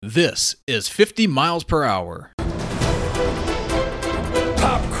This is 50 miles per hour.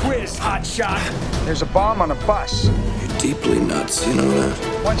 Pop quiz, hotshot. There's a bomb on a bus. You're deeply nuts, you know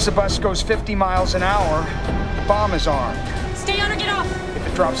that? Once the bus goes 50 miles an hour, the bomb is armed. Stay on or get off. If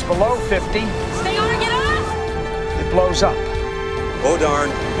it drops below 50, Stay on or get off. it blows up. Oh, darn.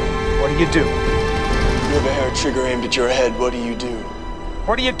 What do you do? You have a hair trigger aimed at your head. What do you do?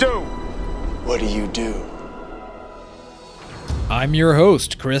 What do you do? What do you do? I'm your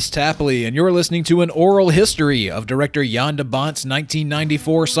host, Chris Tapley, and you're listening to an oral history of director Jan de Bont's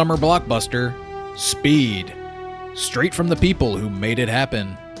 1994 summer blockbuster, Speed. Straight from the people who made it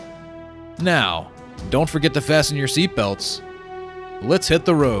happen. Now, don't forget to fasten your seatbelts. Let's hit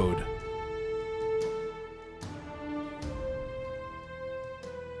the road.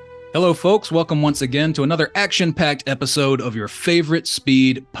 Hello, folks. Welcome once again to another action-packed episode of your favorite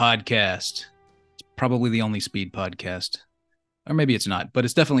Speed podcast. It's probably the only Speed podcast. Or maybe it's not, but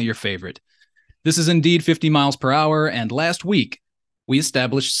it's definitely your favorite. This is indeed 50 miles per hour, and last week, we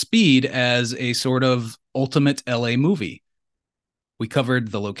established Speed as a sort of ultimate LA movie. We covered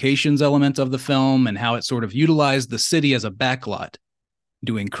the locations element of the film and how it sort of utilized the city as a backlot,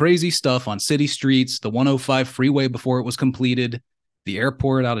 doing crazy stuff on city streets, the 105 freeway before it was completed, the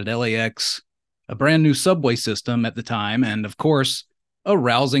airport out at LAX, a brand new subway system at the time, and of course, a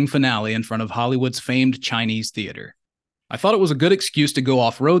rousing finale in front of Hollywood's famed Chinese theater. I thought it was a good excuse to go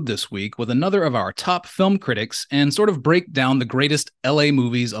off-road this week with another of our top film critics and sort of break down the greatest LA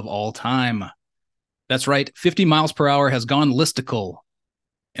movies of all time. That's right, 50 miles per hour has gone listicle.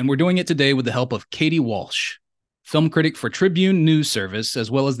 And we're doing it today with the help of Katie Walsh, film critic for Tribune News Service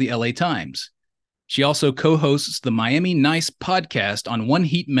as well as the LA Times. She also co-hosts the Miami Nice podcast on One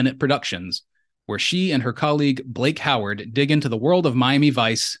Heat Minute Productions, where she and her colleague Blake Howard dig into the world of Miami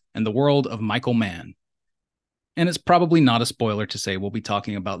Vice and the world of Michael Mann. And it's probably not a spoiler to say we'll be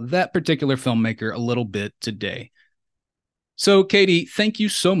talking about that particular filmmaker a little bit today. So, Katie, thank you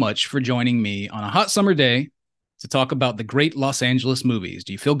so much for joining me on a hot summer day to talk about the great Los Angeles movies.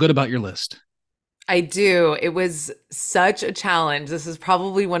 Do you feel good about your list? I do. It was such a challenge. This is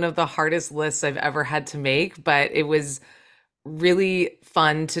probably one of the hardest lists I've ever had to make, but it was really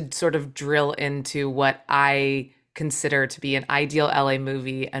fun to sort of drill into what I consider to be an ideal LA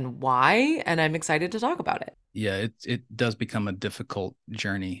movie and why, and I'm excited to talk about it. Yeah, it does become a difficult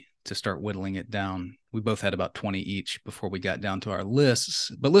journey to start whittling it down. We both had about 20 each before we got down to our lists,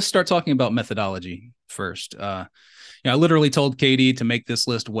 but let's start talking about methodology first. I literally told Katie to make this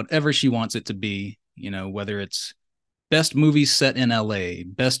list whatever she wants it to be, whether it's best movies set in LA,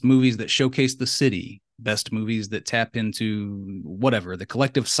 best movies that showcase the city, best movies that tap into whatever, the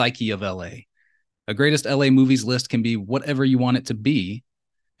collective psyche of LA. A greatest LA movies list can be whatever you want it to be.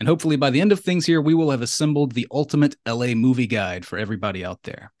 And hopefully by the end of things here, we will have assembled the ultimate LA movie guide for everybody out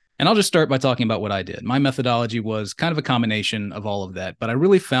there. And I'll just start by talking about what I did. My methodology was kind of a combination of all of that, but I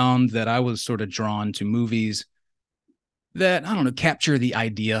really found that I was sort of drawn to movies that, capture the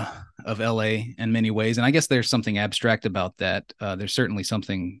idea of LA in many ways. And I guess there's something abstract about that. There's certainly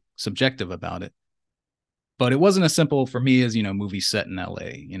something subjective about it. But it wasn't as simple for me as, movies set in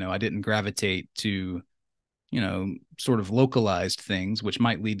LA. I didn't gravitate to sort of localized things, which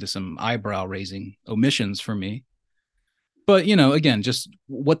might lead to some eyebrow-raising omissions for me. But, again, just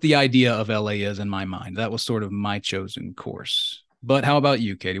what the idea of LA is in my mind. That was sort of my chosen course. But how about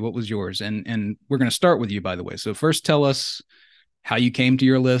you, Katie? What was yours? And we're going to start with you, by the way. So first tell us how you came to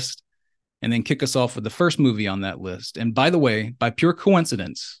your list, and then kick us off with the first movie on that list. And by the way, by pure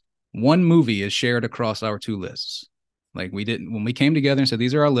coincidence, one movie is shared across our two lists. Like when we came together and said,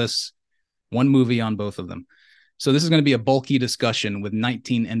 these are our lists, one movie on both of them. So this is going to be a bulky discussion with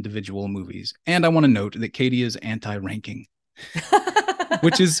 19 individual movies. And I want to note that Katie is anti-ranking,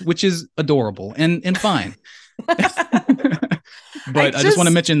 which is adorable and fine. But I just want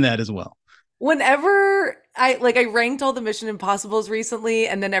to mention that as well. Whenever I ranked all the Mission Impossibles recently,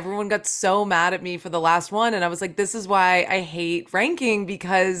 and then everyone got so mad at me for the last one. And I was like, this is why I hate ranking,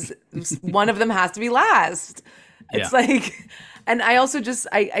 because one of them has to be last. It's and I also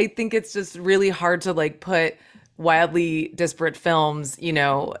I think it's just really hard to put wildly disparate films,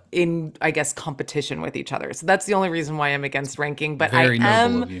 in, I guess, competition with each other. So that's the only reason why I'm against ranking. But Very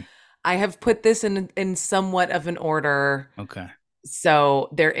noble of you. I have put this in somewhat of an order. Okay. So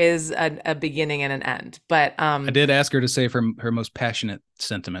there is a beginning and an end. But I did ask her to save her most passionate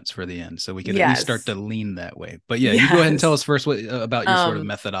sentiments for the end, so we could at least start to lean that way. But yeah, you go ahead and tell us first about your sort of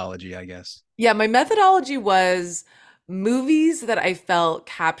methodology, I guess. Yeah, my methodology was movies that I felt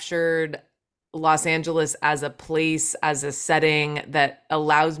captured Los Angeles as a place, as a setting that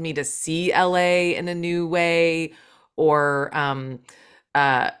allows me to see LA in a new way, or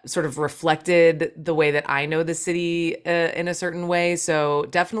sort of reflected the way that I know the city in a certain way. So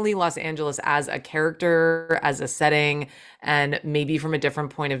definitely Los Angeles as a character, as a setting, and maybe from a different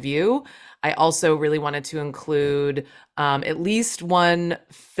point of view. I also really wanted to include at least one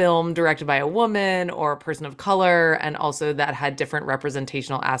film directed by a woman or a person of color, and also that had different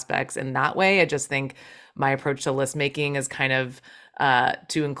representational aspects in that way. I just think my approach to list making is kind of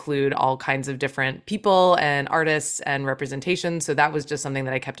to include all kinds of different people and artists and representation. So that was just something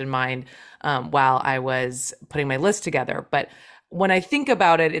that I kept in mind while I was putting my list together. But when I think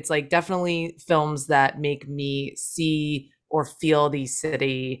about it, it's like definitely films that make me see or feel the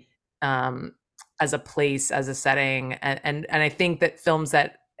city as a place, as a setting. And I think that films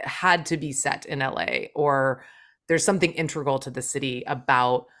that had to be set in LA, or there's something integral to the city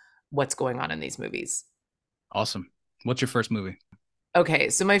about what's going on in these movies. Awesome. What's your first movie? Okay,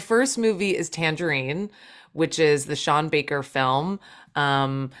 so my first movie is Tangerine, which is the Sean Baker film.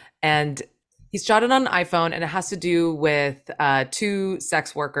 And he's shot it on an iPhone, and it has to do with two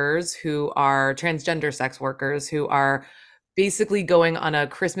sex workers who are transgender sex workers who are basically going on a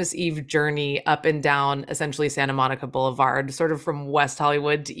Christmas Eve journey up and down essentially Santa Monica Boulevard, sort of from West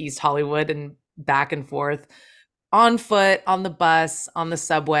Hollywood to East Hollywood and back and forth on foot, on the bus, on the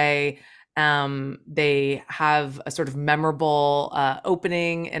subway. They have a sort of memorable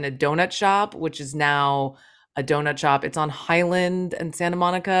opening in a donut shop, which is now a donut shop. It's on Highland and Santa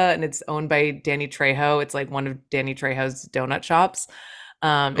Monica, and it's owned by Danny Trejo. It's like one of Danny Trejo's donut shops.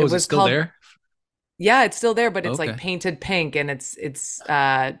 It Is it was still called, there? yeah, it's still there, but it's like Okay. painted pink, and it's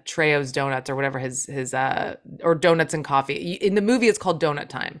Trejo's Donuts or whatever his or Donuts and Coffee. In the movie, it's called Donut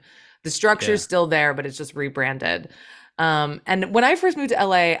Time. The structure's Yeah. still there, but it's just rebranded. And when I first moved to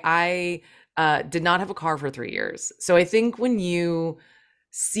LA, I did not have a car for 3 years. So I think when you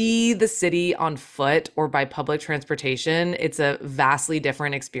see the city on foot or by public transportation, it's a vastly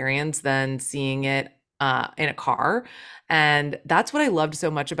different experience than seeing it in a car. And that's what I loved so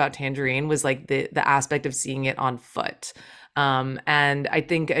much about Tangerine, was like the aspect of seeing it on foot. And I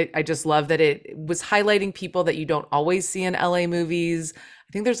think I just love that it was highlighting people that you don't always see in LA movies.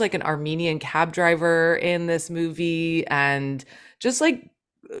 I think there's like an Armenian cab driver in this movie, and just like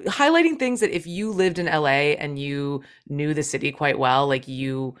highlighting things that if you lived in LA and you knew the city quite well, like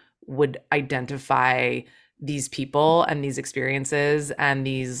you would identify these people and these experiences and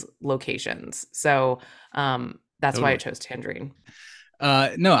these locations. So that's why I Totally. chose Tangerine.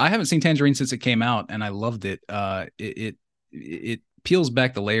 No, I haven't seen Tangerine since it came out, and I loved it. It peels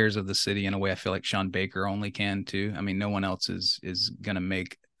back the layers of the city in a way I feel like Sean Baker only can too. I mean, no one else is gonna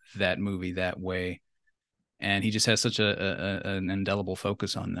make that movie that way, and he just has such an indelible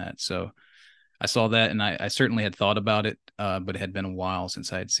focus on that. So I saw that, and I certainly had thought about it, but it had been a while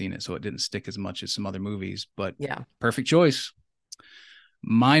since I had seen it, so it didn't stick as much as some other movies. But Yeah. perfect choice.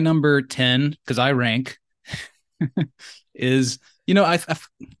 My number 10, because I rank, is, I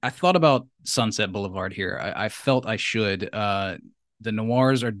thought about Sunset Boulevard here. I felt I should. The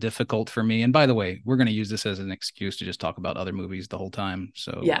noirs are difficult for me, and by the way, we're going to use this as an excuse to just talk about other movies the whole time,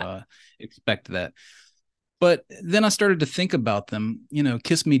 so Yeah. expect that. But then I started to think about them.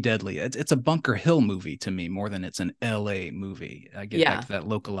 Kiss Me Deadly, it's a Bunker Hill movie to me more than it's an LA movie. I get back Yeah. to that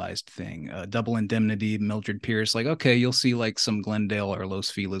localized thing. Double Indemnity, Mildred Pierce, like, okay, you'll see like some Glendale or Los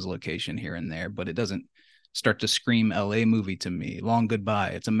Feliz location here and there, but it doesn't start to scream LA movie to me. Long Goodbye,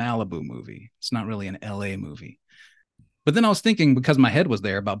 it's a Malibu movie. It's not really an LA movie. But then I was thinking, because my head was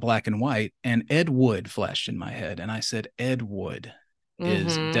there, about black and white, and Ed Wood flashed in my head, and I said, Ed Wood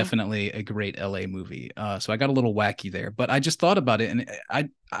is Mm-hmm. definitely a great LA movie. So I got a little wacky there, but I just thought about it, and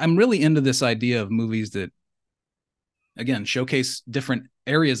I'm really into this idea of movies that, again, showcase different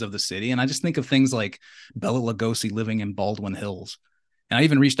areas of the city. And I just think of things like Bela Lugosi living in Baldwin Hills. And I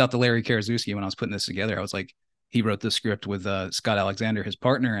even reached out to Larry Karaszewski when I was putting this together. I was like, he wrote the script with Scott Alexander, his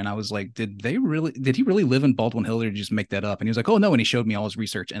partner, and I was like, did he really live in Baldwin Hills, or did he just make that up? And he was like, oh no, and he showed me all his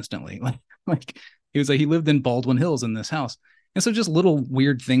research instantly. Like he was like, he lived in Baldwin Hills in this house. And so just little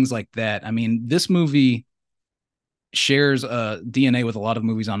weird things like that. I mean, this movie shares DNA with a lot of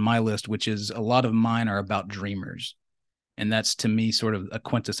movies on my list, which is a lot of mine are about dreamers. And that's, to me, sort of a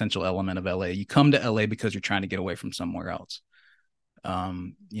quintessential element of LA. You come to LA because you're trying to get away from somewhere else.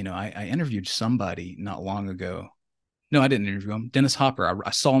 I interviewed somebody not long ago. No, I didn't interview him. Dennis Hopper. I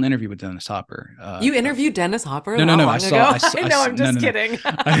saw an interview with Dennis Hopper. You interviewed Dennis Hopper No, that no. long ago? I know, I'm just no. kidding.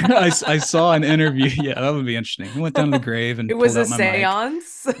 I saw an interview. Yeah, that would be interesting. He went down to the grave and It was pulled a out my mic.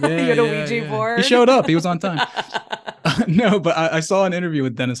 seance. Yeah, You had a yeah, Ouija yeah. board. He showed up. He was on time. No, but I saw an interview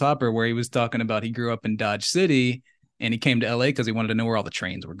with Dennis Hopper where he was talking about he grew up in Dodge City and he came to LA because he wanted to know where all the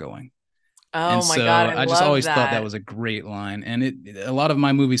trains were going. And Oh my God, so I I just love always thought that that. was a great line. And a lot of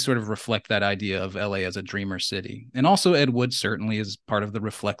my movies sort of reflect that idea of LA as a dreamer city. And also Ed Wood certainly is part of the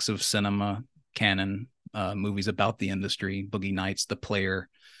reflexive cinema canon, movies about the industry, Boogie Nights, The Player,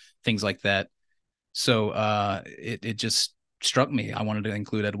 things like that. So it just struck me. I wanted to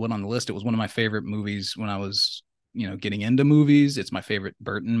include Ed Wood on the list. It was one of my favorite movies when I was, getting into movies. It's my favorite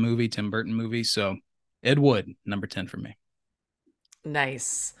Tim Burton movie. So Ed Wood, number 10 for me.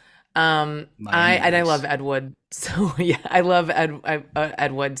 Nice. Miami I love Nice. Ed Wood. So yeah, I love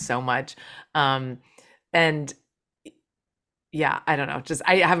Ed Wood so much. And yeah, I don't know. Just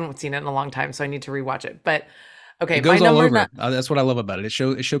I haven't seen it in a long time, so I need to rewatch it. But okay, It my goes all number over. nine. That's what I love about it. It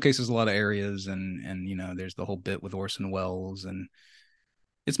showcases a lot of areas, and there's the whole bit with Orson Welles, and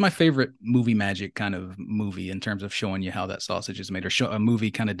it's my favorite movie magic kind of movie in terms of showing you how that sausage is made, or show a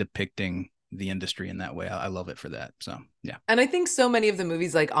movie kind of depicting the industry in that way. I love it for that. So yeah, And I think so many of the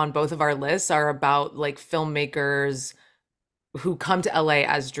movies like on both of our lists are about like filmmakers who come to LA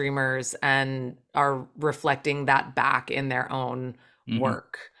as dreamers and are reflecting that back in their own mm-hmm.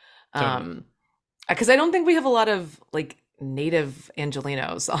 work. Totally. Because I don't think we have a lot of like native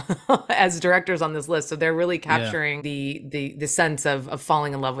Angelinos as directors on this list, so they're really Yeah, capturing the sense of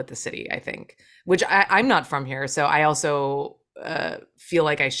falling in love with the city. I think, which I'm not from here, so I also feel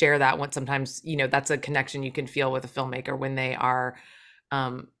like I share that. When sometimes that's a connection you can feel with a filmmaker when they are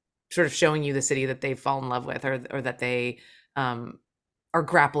sort of showing you the city that they fall in love with, or that they are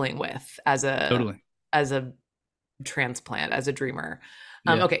grappling with totally. as a transplant, as a dreamer.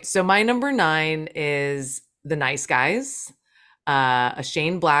 Yeah, Okay, so my number 9 is The Nice Guys, a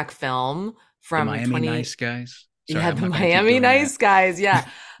Shane Black film the from Miami Nice Guys. Sorry, yeah, I'm the not going to keep Miami doing that. Nice Guys, yeah.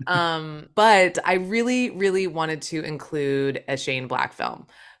 But I really, really wanted to include a Shane Black film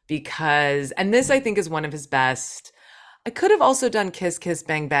because, and this I think is one of his best. I could have also done Kiss Kiss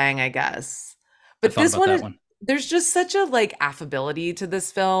Bang Bang, I guess, I but thought this about one that is. one. There's just such a like affability to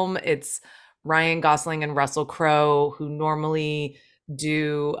this film. It's Ryan Gosling and Russell Crowe, who normally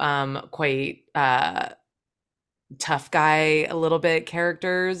do quite tough guy a little bit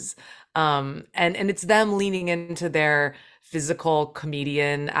characters, and it's them leaning into their physical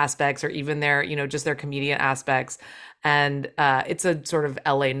comedian aspects, or even their just their comedian aspects. And it's a sort of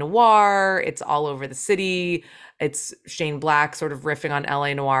LA noir. It's all over the city. It's Shane Black sort of riffing on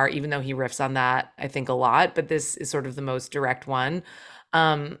LA noir, even though he riffs on that I think a lot, but this is sort of the most direct one.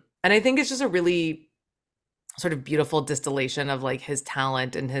 And I think it's just a really sort of beautiful distillation of like his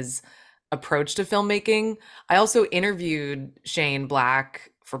talent and his approach to filmmaking. I also interviewed Shane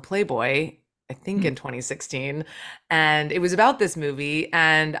Black for Playboy, I think Hmm. in 2016, and it was about this movie.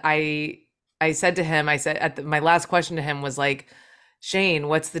 And I said to him, I said my last question to him was like, Shane,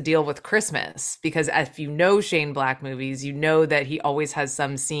 what's the deal with Christmas? Because if you know Shane Black movies, you know that he always has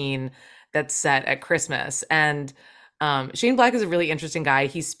some scene that's set at Christmas. And Shane Black is a really interesting guy.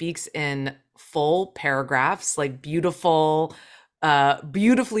 He speaks in full paragraphs, like beautifully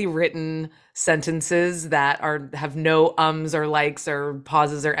written sentences that have no ums or likes or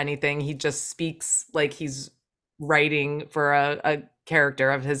pauses or anything. He just speaks like he's writing for a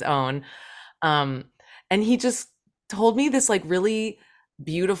character of his own. And he just told me this like really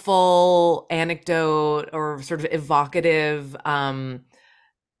beautiful anecdote, or sort of evocative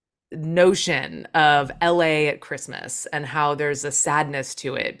notion of LA at Christmas, and how there's a sadness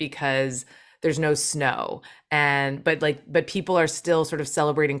to it because there's no snow. And but people are still sort of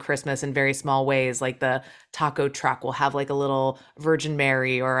celebrating Christmas in very small ways. Like the taco truck will have like a little Virgin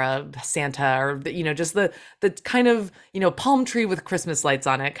Mary or a Santa, or just the kind of palm tree with Christmas lights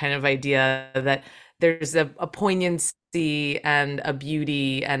on it kind of idea, that there's a poignancy and a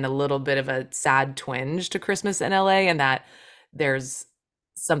beauty and a little bit of a sad twinge to Christmas in LA, and that there's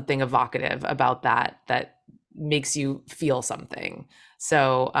something evocative about that makes you feel something.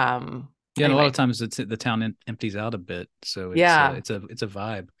 So Yeah, and a lot of anyway, times the town empties out a bit, so yeah. it's a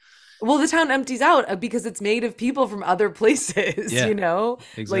vibe. Well, the town empties out because it's made of people from other places, Yeah, like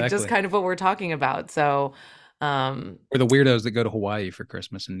just exactly. kind of what we're talking about. So Or the weirdos that go to Hawaii for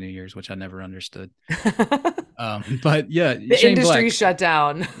Christmas and New Year's, which I never understood. But yeah, the Shane industry Black. shut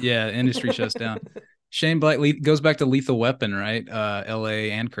down. Yeah, industry shuts down. Shane Black goes back to Lethal Weapon, right?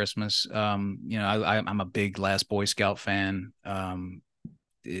 L.A. and Christmas. I'm a big Last Boy Scout fan.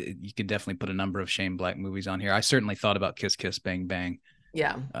 You could definitely put a number of Shane Black movies on here. I certainly thought about Kiss Kiss Bang Bang,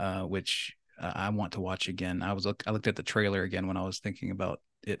 Yeah. which I want to watch again. I looked at the trailer again when I was thinking about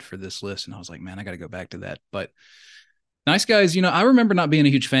it for this list, and I was like, man, I got to go back to that. But Nice Guys, I remember not being a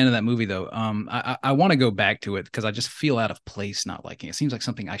huge fan of that movie though. I want to go back to it because I just feel out of place not liking it. It seems like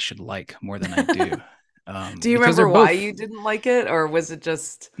something I should like more than I do. Do you because they're remember why both. you didn't like it, or was it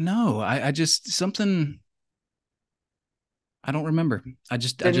just No, I just something. I don't remember. I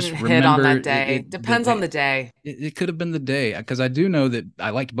just didn't hit on remember that day? Depends on the day. it could have been the day, because I do know that I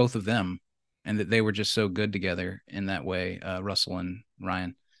liked both of them, and that they were just so good together in that way. Russell and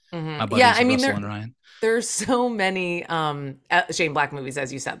Ryan, my Yeah, buddies I mean Russell and Ryan. there's so many Shane Black movies,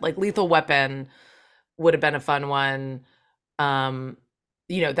 as you said. Like Lethal Weapon would have been a fun one. Um,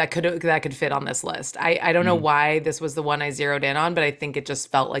 that could fit on this list. I don't know Hmm. why this was the one I zeroed in on, but I think it just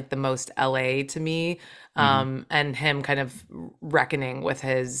felt like the most LA to me. Hmm. And him kind of reckoning with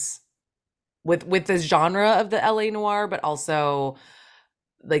his with the genre of the LA noir, but also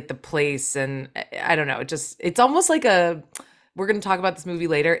like the place. And I don't know, it's almost like we're going to talk about this movie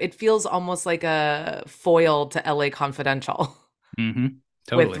later. It feels almost like a foil to LA Confidential Hmm. with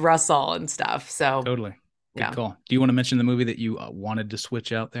Totally. Russell and stuff. So Totally. Good yeah. call. Do you want to mention the movie that you wanted to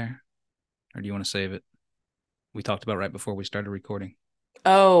switch out there, or do you want to save it? We talked about right before we started recording.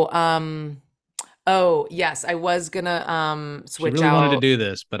 Oh, oh yes, I was gonna She switch really wanted to out. do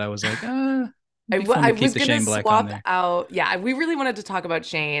this, but I was like, it'd be fun I to keep was the gonna Shane Black on swap there. out. Yeah, we really wanted to talk about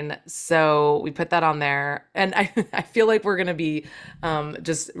Shane, so we put that on there. And I feel like we're gonna be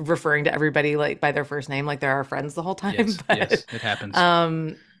just referring to everybody like by their first name, like they're our friends the whole time. Yes, But yes, it happens.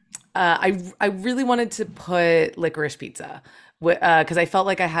 I really wanted to put Licorice Pizza because I felt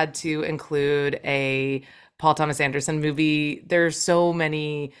like I had to include a Paul Thomas Anderson movie. There's so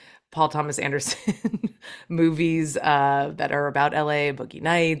many Paul Thomas Anderson movies that are about LA: Boogie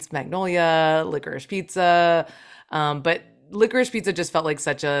Nights, Magnolia, Licorice Pizza. But Licorice Pizza just felt like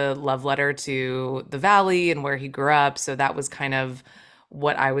such a love letter to the Valley and where he grew up. So that was kind of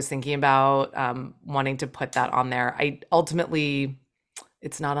what I was thinking about, wanting to put that on there. I ultimately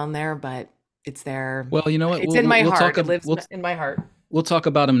it's not on there, but it's there. Well, you know what? It's in my We'll heart. talk. It lives in my heart. We'll talk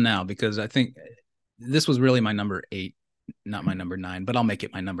about him now, because I think this was really my number 8, not my number 9, but I'll make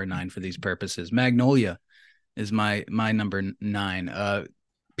it my number 9 for these purposes. Magnolia is my number 9.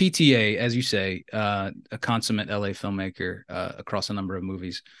 PTA, as you say, a consummate LA filmmaker across a number of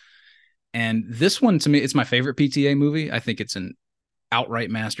movies. And this one, to me, it's my favorite PTA movie. I think it's an outright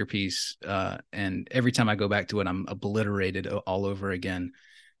masterpiece. And every time I go back to it, I'm obliterated all over again.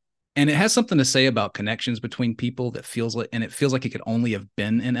 And it has something to say about connections between people that feels like, and it feels like it could only have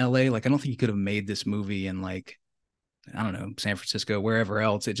been in LA. Like, I don't think you could have made this movie in, like, I don't know, San Francisco, wherever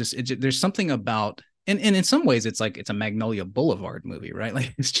else. There's something about, and in some ways it's like, it's a Magnolia Boulevard movie, right?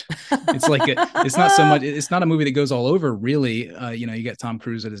 Like it's like, it's not so much, it's not a movie that goes all over really. You got Tom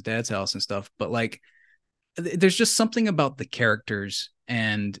Cruise at his dad's house and stuff, but like, there's just something about the characters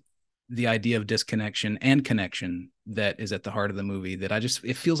and the idea of disconnection and connection that is at the heart of the movie that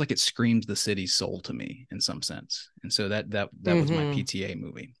it feels like it screams the city's soul to me in some sense. And so that was my PTA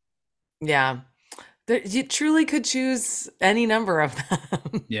movie. Yeah. You truly could choose any number of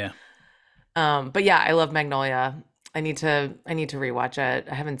them. Yeah. But yeah, I love Magnolia. I need to rewatch it.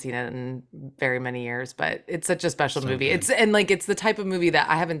 I haven't seen it in very many years, but it's such a special movie. Good. It's the type of movie that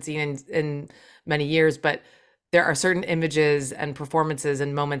I haven't seen in many years, but there are certain images and performances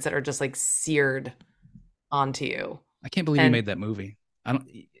and moments that are just like seared onto you. I can't believe he made that movie.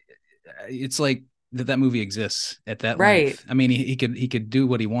 It's like that movie exists at that length. I mean, he could do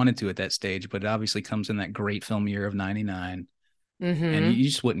what he wanted to at that stage, but it obviously comes in that great film year of 99. Mm-hmm. And you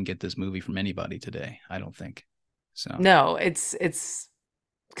just wouldn't get this movie from anybody today, I don't think. So no, it's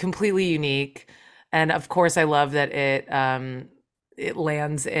completely unique. And of course I love that it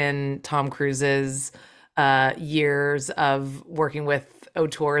lands in Tom Cruise's years of working with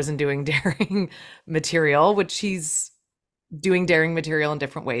auteurs and doing daring material, which he's doing daring material in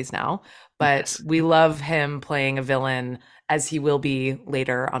different ways now. But yes, we love him playing a villain, as he will be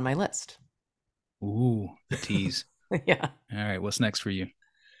later on my list. Ooh, the tease. Yeah. All right, what's next for you?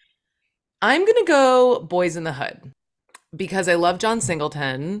 I'm going to go Boys in the Hood because I love John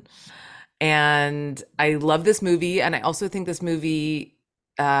Singleton and I love this movie. And I also think this movie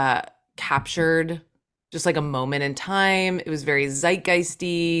captured just like a moment in time. It was very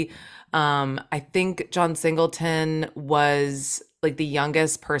zeitgeisty. I think John Singleton was like the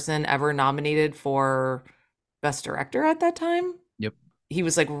youngest person ever nominated for Best Director at that time. Yep. He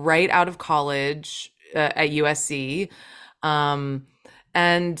was like right out of college at USC.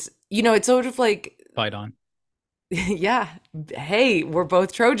 And, it's sort of like... Fight on. Yeah. Hey, we're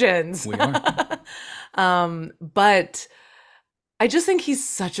both Trojans. We are. But I just think he's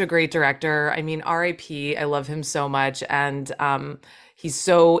such a great director. I mean, R.I.P. I love him so much. And he's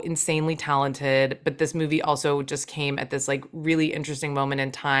so insanely talented. But this movie also just came at this like really interesting moment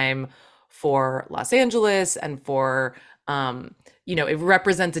in time for Los Angeles and for, it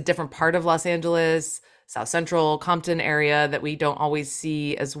represents a different part of Los Angeles South Central Compton area that we don't always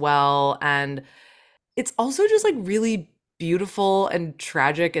see as well. And it's also just like really beautiful and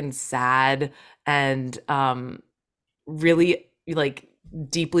tragic and sad and really like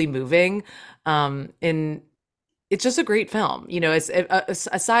deeply moving. And it's just a great film. You know, it's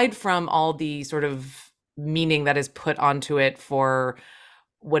aside from all the sort of meaning that is put onto it for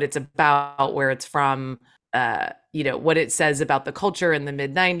what it's about, where it's from, you know, what it says about the culture in the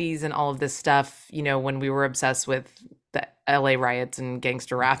mid 90s and all of this stuff, you know, when we were obsessed with the LA riots and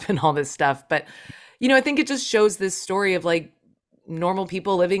gangster rap and all this stuff. But, you know, I think it just shows this story of like normal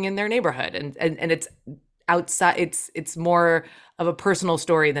people living in their neighborhood, and it's outside, it's more of a personal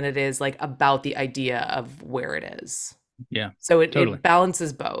story than it is like about the idea of where it is. Yeah. So it totally.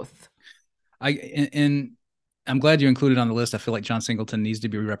 balances both. And I'm glad you included on the list. I feel like John Singleton needs to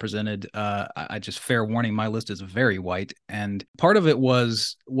be represented. I just, fair warning, my list is very white. And part of it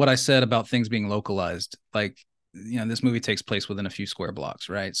was what I said about things being localized. Like, you know, this movie takes place within a few square blocks,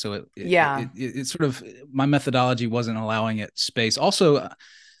 right? So it sort of, my methodology wasn't allowing it space. Also,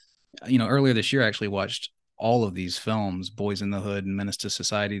 you know, earlier this year, I actually watched all of these films, Boys in the Hood and Menace to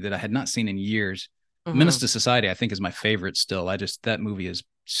Society, that I had not seen in years. Mm-hmm. Menace to Society, I think, is my favorite still. That movie is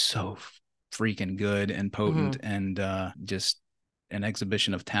so freaking good and potent, and just an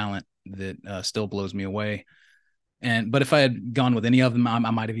exhibition of talent that still blows me away. But if I had gone with any of them,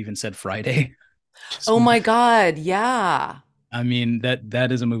 I might have even said Friday. Oh my God, yeah. I mean,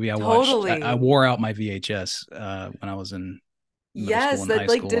 that is a movie I watched. I wore out my VHS when I was in middle school and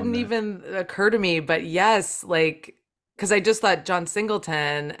high school. Didn't even occur to me, but yes, like, because I just thought John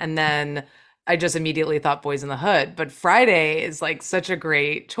Singleton, and then I just immediately thought Boys in the Hood. But Friday is like such a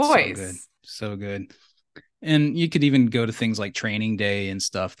great choice. So good. And you could even go to things like Training Day and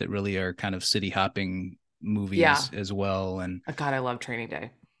stuff that really are kind of city hopping movies as well. And God, I love Training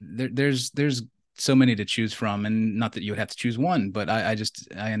Day. There's so many to choose from, and not that you would have to choose one, but I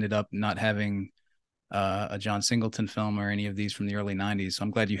ended up not having a John Singleton film or any of these from the early 90s. So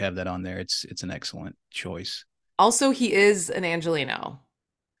I'm glad you have that on there. It's an excellent choice. Also, he is an Angelino.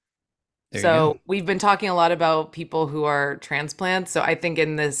 So we've been talking a lot about people who are transplants. So I think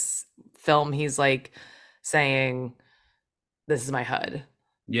in this film, he's like saying, this is my HUD.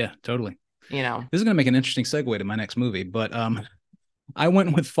 Yeah, totally. You know, this is going to make an interesting segue to my next movie, but I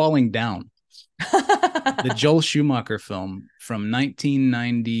went with Falling Down, the Joel Schumacher film from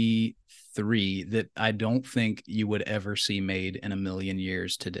 1993 that I don't think you would ever see made in a million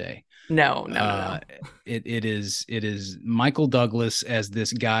years today. No. It is Michael Douglas as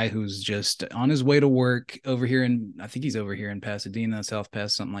this guy who's just on his way to work over here I think he's over here in Pasadena, South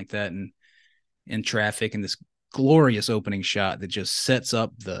Pass, something like that, and in traffic, and this glorious opening shot that just sets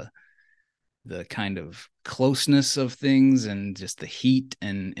up the kind of closeness of things and just the heat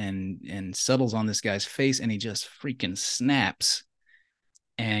and settles on this guy's face, and he just freaking snaps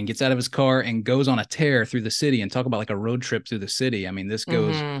and gets out of his car and goes on a tear through the city. And talk about like a road trip through the city. I mean, this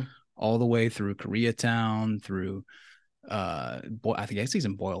goes all the way through Koreatown, through I guess he's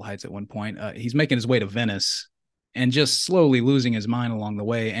in Boyle Heights at one point. He's making his way to Venice and just slowly losing his mind along the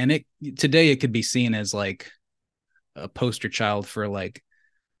way. And today it could be seen as like a poster child for like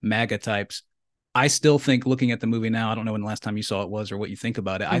MAGA types. I still think, looking at the movie now, I don't know when the last time you saw it was or what you think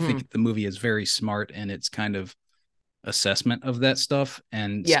about it. I think the movie is very smart in its kind of assessment of that stuff,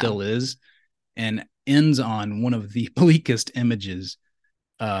 and still is, and ends on one of the bleakest images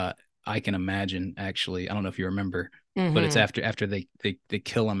I can imagine. Actually, I don't know if you remember, but it's after they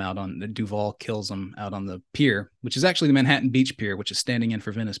kill him out on Duvall kills him out on the pier, which is actually the Manhattan Beach Pier, which is standing in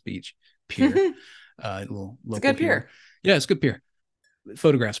for Venice Beach Pier. Little local, it's a good pier. Yeah, it's a good pier.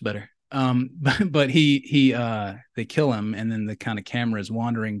 Photographs better. But they kill him, and then the kind of camera is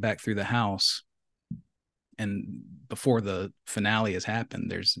wandering back through the house, and before the finale has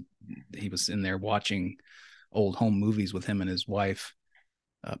happened, he was in there watching old home movies with him and his wife,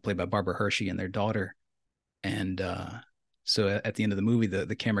 played by Barbara Hershey, and their daughter. And so at the end of the movie,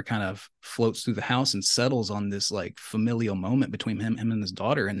 the camera kind of floats through the house and settles on this like familial moment between him and his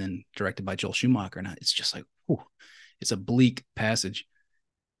daughter, and then directed by Joel Schumacher. And it's just like, whew, it's a bleak passage.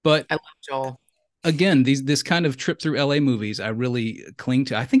 But I love Joel. Again, this kind of trip through LA movies, I really cling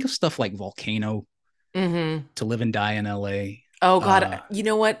to. I think of stuff like Volcano, To Live and Die in LA. Oh God, you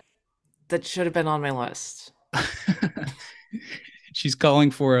know what? That should have been on my list. She's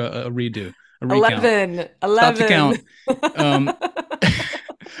calling for a redo. A recount. 11. Stop the count.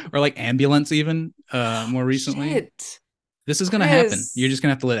 Or like Ambulance, even more recently. Shit. This is going to happen. You're just going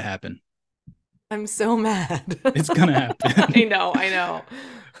to have to let it happen. I'm so mad. It's going to happen. I know.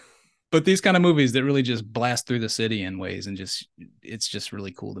 But these kind of movies that really just blast through the city in ways, and it's just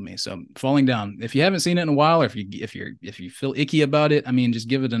really cool to me. So Falling Down, if you haven't seen it in a while, or if you feel icky about it, I mean, just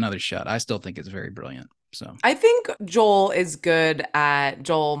give it another shot. I still think it's very brilliant. So I think Joel,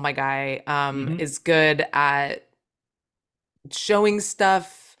 my guy, is good at showing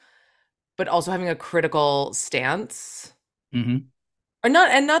stuff, but also having a critical stance. Or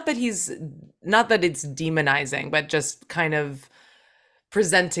not that it's demonizing, but just kind of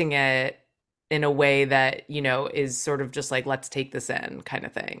presenting it in a way that, is sort of just like, let's take this in kind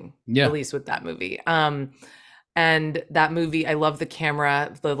of thing. Yeah. At least with that movie. And that movie, I love the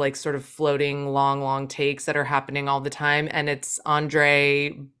camera, the like sort of floating long takes that are happening all the time. And it's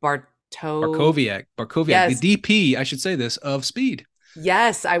Andrei Barkoviak, yes. The DP, I should say this, of Speed.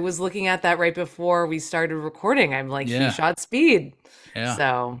 Yes, I was looking at that right before we started recording. I'm like, Yeah. he shot Speed. Yeah.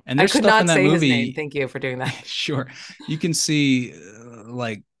 So and I could stuff not in that say movie, his name. Thank you for doing that. Sure. You can see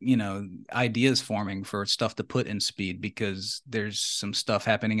ideas forming for stuff to put in Speed, because there's some stuff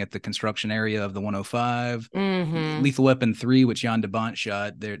happening at the construction area of the 105. Lethal Weapon 3, which Jan de Bont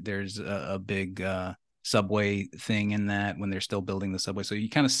shot. There's a big subway thing in that when they're still building the subway. So you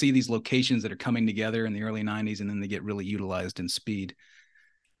kind of see these locations that are coming together in the early 90s, and then they get really utilized in Speed.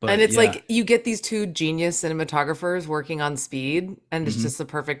 But, and it's like you get these two genius cinematographers working on Speed, and it's just the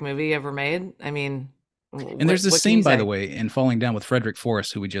perfect movie ever made. I mean, and there's this scene, by the way, in Falling Down with Frederick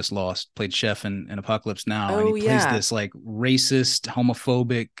Forrest, who we just lost, played Chef in Apocalypse Now. And he plays this like racist,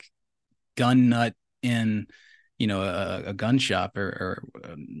 homophobic gun nut in, a gun shop or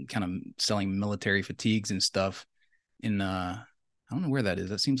kind of selling military fatigues and stuff in, I don't know where that is.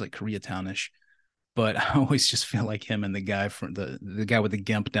 That seems like Koreatown-ish. But I always just feel like him and the guy from the guy with the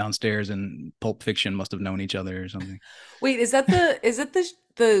gimp downstairs in Pulp Fiction must have known each other or something. Wait, is it the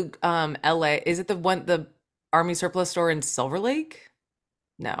LA? Is it the Army surplus store in Silver Lake?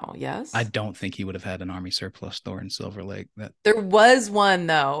 No, yes. I don't think he would have had an Army surplus store in Silver Lake. There was one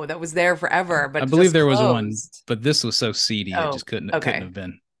though that was there forever, but I believe there closed. Was one, but this was so seedy it just couldn't have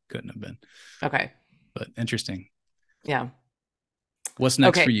been. Okay. But interesting. Yeah. What's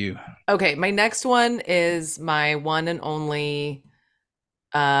next for you? Okay, my next one is my one and only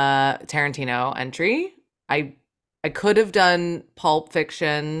Tarantino entry. I could have done Pulp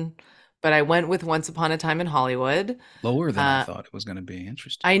Fiction, but I went with Once Upon a Time in Hollywood. Lower than I thought it was going to be.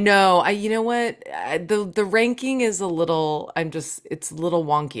 Interesting. I know. You know what? The ranking is it's a little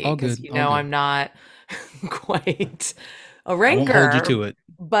wonky because I'm not quite a ranker. I won't hold you to it.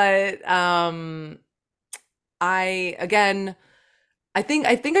 But I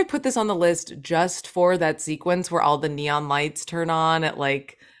think I put this on the list just for that sequence where all the neon lights turn on at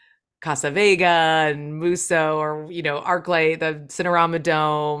like Casa Vega and Musso, or ArcLight, the Cinerama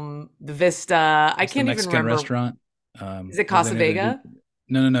Dome, the Vista. I can't even remember. Restaurant. Is it Casa Vega?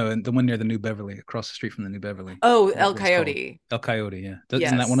 No, the one near the New Beverly, across the street from the New Beverly. Oh, El Coyote. El Coyote, yeah.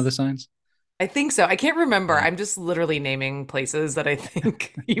 Isn't that one of the signs? I think so. I can't remember. I'm just literally naming places that I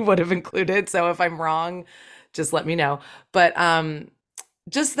think he would have included. So if I'm wrong, just let me know. But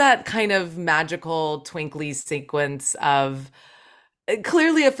just that kind of magical twinkly sequence of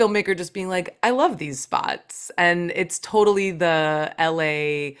clearly a filmmaker just being like, I love these spots. And it's totally the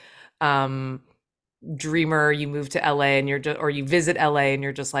LA dreamer. You move to LA and or you visit LA and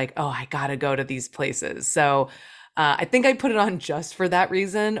you're just like, oh, I gotta go to these places. So I think I put it on just for that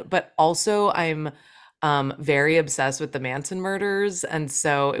reason, but also I'm very obsessed with the Manson murders. And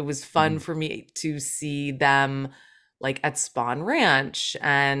so it was fun for me to see them like at Spawn Ranch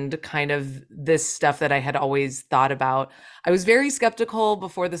and kind of this stuff that I had always thought about. I was very skeptical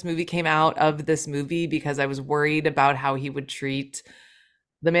before this movie came out of this movie because I was worried about how he would treat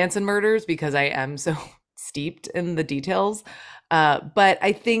the Manson murders because I am so steeped in the details. But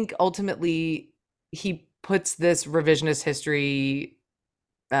I think ultimately he puts this revisionist history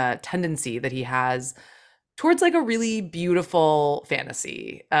tendency that he has towards like a really beautiful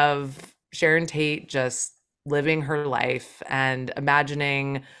fantasy of Sharon Tate just living her life and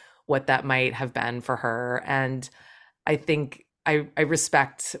imagining what that might have been for her. And I think I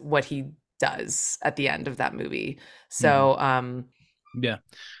respect what he does at the end of that movie. So yeah.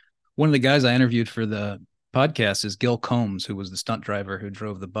 One of the guys I interviewed for the podcast is Gil Combs, who was the stunt driver who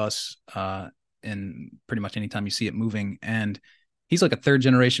drove the bus in pretty much anytime you see it moving. And he's like a third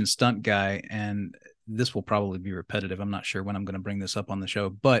generation stunt guy. And this will probably be repetitive. I'm not sure when I'm going to bring this up on the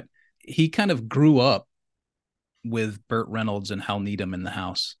show, but he kind of grew up with Burt Reynolds and Hal Needham in the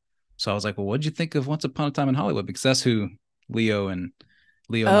house. So I was like, well, what'd you think of Once Upon a Time in Hollywood? Because that's who Leo, my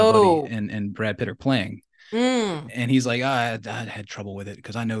buddy, and Brad Pitt are playing. And he's like, I had trouble with it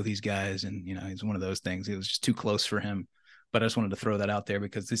because I know these guys. And, it's one of those things. It was just too close for him. But I just wanted to throw that out there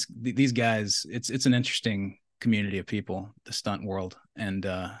because these guys, it's an interesting community of people, the stunt world. And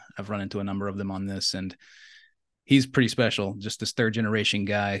I've run into a number of them on this, and he's pretty special. Just this third generation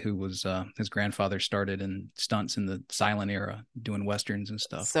guy who was his grandfather started in stunts in the silent era doing Westerns and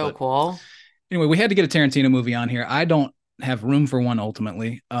stuff. So cool. Anyway, we had to get a Tarantino movie on here. I don't have room for one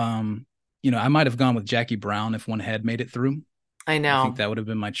ultimately. I might have gone with Jackie Brown if one had made it through. I know. I think that would have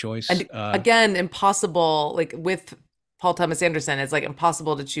been my choice. And again, impossible, like with Paul Thomas Anderson, it's like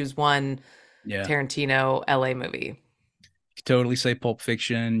impossible to choose one Tarantino LA movie. You could totally say Pulp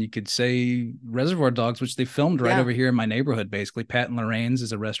Fiction. You could say Reservoir Dogs, which they filmed right over here in my neighborhood, basically. Pat and Lorraine's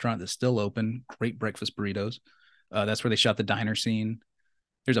is a restaurant that's still open. Great breakfast burritos. That's where they shot the diner scene.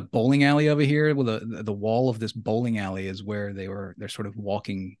 There's a bowling alley over here. Well, the wall of this bowling alley is where they're sort of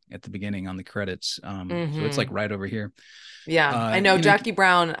walking at the beginning on the credits. So it's like right over here. Yeah, I know. Jackie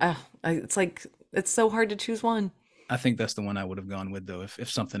Brown. It's like, it's so hard to choose one. I think that's the one I would have gone with, though, if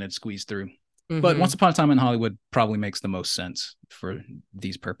something had squeezed through. But Once Upon a Time in Hollywood probably makes the most sense for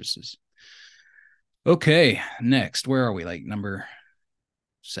these purposes. Okay, next. Where are we? Like number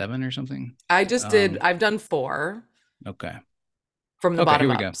 7 or something? I've done 4. Okay. From the bottom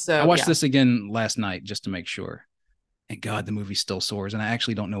here we up. go. So I watched this again last night just to make sure. And God, the movie still soars. And I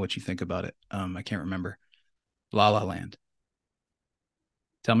actually don't know what you think about it. I can't remember. La La Land.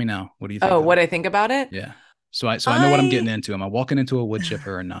 Tell me now. What do you think? What I think about it? Yeah. So I know what I'm getting into. Am I walking into a wood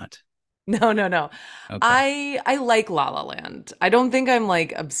chipper or not? No. Okay. I like La La Land. I don't think I'm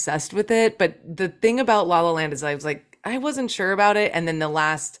like obsessed with it, but the thing about La La Land is I wasn't sure about it, and then the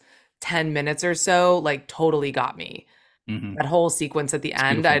last 10 minutes or so like totally got me. That whole sequence at the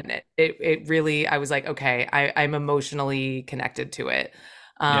end, it really, I was like, okay, I'm emotionally connected to it.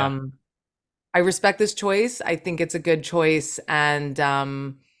 I respect this choice. I think it's a good choice, and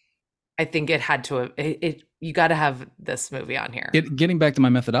I think it had to. You got to have this movie on here. Getting back to my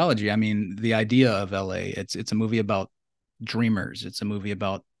methodology, I mean, the idea of LA, it's a movie about dreamers. It's a movie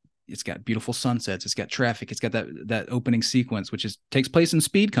about. It's got beautiful sunsets. It's got traffic. It's got that opening sequence, which takes place in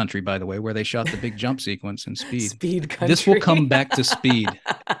Speed Country, by the way, where they shot the big jump sequence in Speed. Speed Country. This will come back to Speed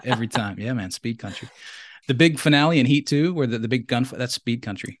every time. Yeah, man, Speed Country. The big finale in Heat 2, where the big gunfight, that's Speed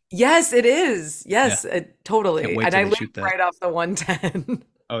Country. Yes, it is. Yes, totally. And I lived that. right off the 110.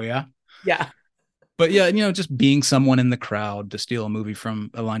 Oh, yeah? Yeah. But yeah, just being someone in the crowd to steal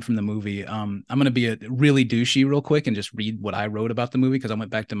a line from the movie. I'm going to be really douchey real quick and just read what I wrote about the movie, because I went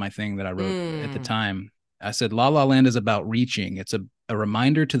back to my thing that I wrote at the time. I said, La La Land is about reaching. It's a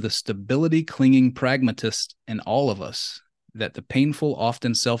reminder to the stability clinging pragmatist in all of us that the painful,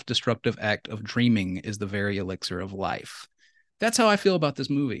 often self-destructive act of dreaming is the very elixir of life. That's how I feel about this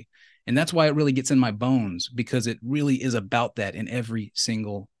movie. And that's why it really gets in my bones, because it really is about that in every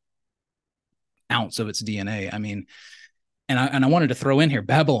single ounce of its DNA. I mean, and I wanted to throw in here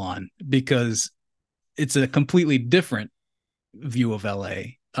Babylon, because it's a completely different view of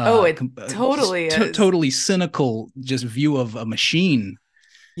LA. It totally is. Totally cynical, just view of a machine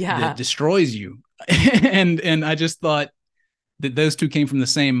that destroys you. and I just thought that those two came from the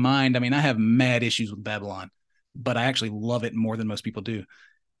same mind. I mean, I have mad issues with Babylon, but I actually love it more than most people do.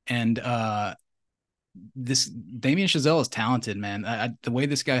 And this Damien Chazelle is talented, man. The way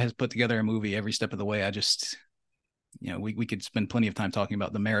this guy has put together a movie every step of the way, I just, we could spend plenty of time talking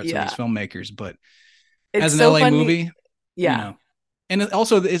about the merits of these filmmakers, but as an so LA funny. movie, and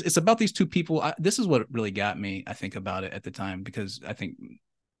also it's about these two people. This is what really got me, I think, about it at the time, because I'm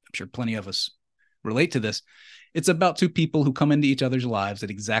sure plenty of us relate to this. It's about two people who come into each other's lives at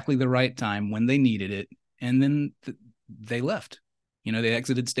exactly the right time when they needed it, and then they left. They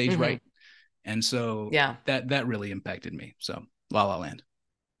exited stage right. And so that really impacted me. So La La Land.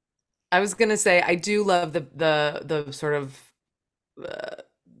 I was gonna say, I do love the sort of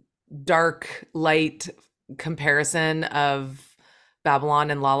dark light comparison of Babylon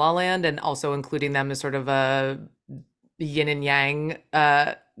and La La Land, and also including them as sort of a yin and yang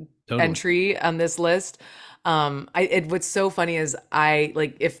entry on this list. What's so funny is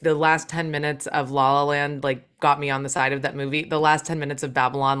if the last 10 minutes of La La Land got me on the side of that movie, the last 10 minutes of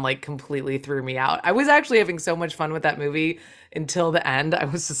Babylon completely threw me out. I was actually having so much fun with that movie until the end. I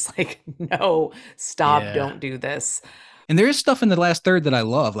was just like, no, stop, don't do this. And there is stuff in the last third that I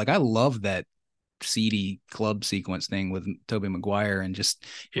love. I love that seedy club sequence thing with Tobey Maguire, and just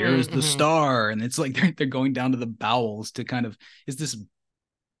here's the star, and it's like they're going down to the bowels to kind of, is this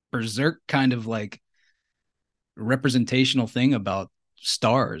berserk kind of representational thing about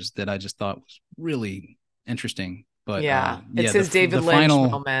stars that I just thought was really interesting. But it's his David Lynch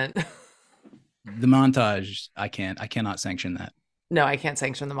moment. The montage, I cannot sanction that. No, I can't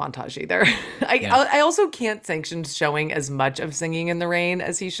sanction the montage either. I Yeah. I also can't sanction showing as much of Singing in the Rain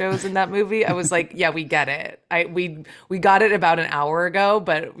as he shows in that movie. I was like, yeah, we get it. We got it about an hour ago,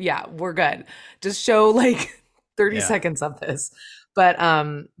 but yeah, we're good. Just show like 30 Yeah. seconds of this. But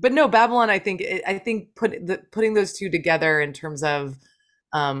no, Babylon, I think putting those two together in terms of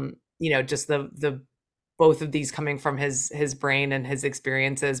just the both of these coming from his brain and his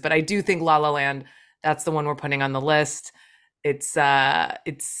experiences. But I do think La La Land, that's the one we're putting on the list. It's the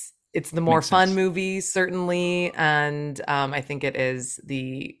more Makes fun sense. movie, certainly, and I think it is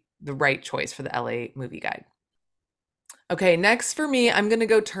the right choice for the LA Movie Guide. Okay, next for me, I'm gonna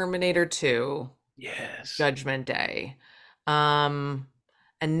go Terminator 2, Yes. Judgment Day. Um,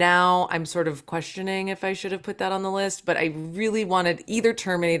 and now I'm sort of questioning if I should have put that on the list, but I really wanted either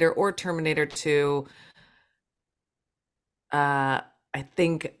Terminator or Terminator 2. I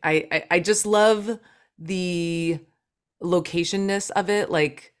think I just love the locationness of it,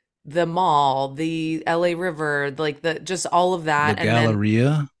 like the mall, the LA River, like the just all of The that, and then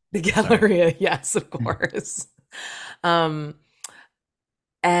Galleria. the Sorry. Galleria, yes, of course. Um,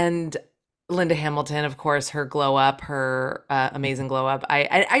 and Linda Hamilton, of course, her glow up, her amazing glow up.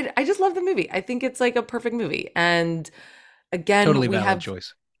 I just love the movie. I think it's like a perfect movie. And again, Totally we valid have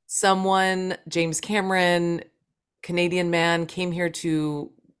choice. someone, James Cameron, Canadian man, came here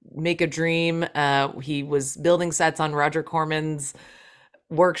to make a dream. He was building sets on Roger Corman's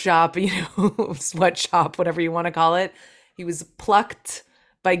workshop, sweatshop, whatever you want to call it. He was plucked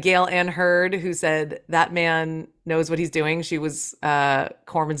by Gail Ann Hurd, who said that man knows what he's doing. She was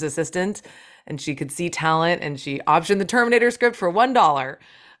Corman's assistant, and she could see talent, and she optioned the Terminator script for $1.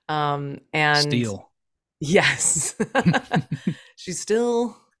 And Steel. yes, she's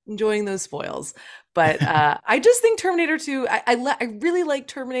still enjoying those spoils. But I just think Terminator 2, I really like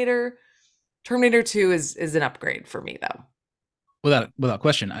Terminator. Terminator 2 is an upgrade for me, though. Without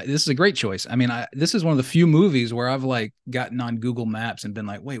question, this is a great choice. I mean, this is one of the few movies where I've like gotten on Google Maps and been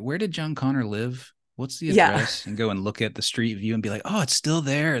like, wait, where did John Connor live? What's the Yeah. address? And go and look at the street view and be like, oh, it's still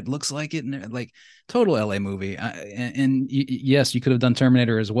there. It looks like it. And like total LA movie. Yes, you could have done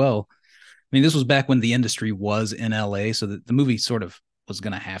Terminator as well. I mean, this was back when the industry was in LA, so the movie sort of was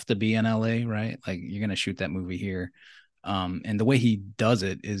going to have to be in LA, right? Like you're going to shoot that movie here. And the way he does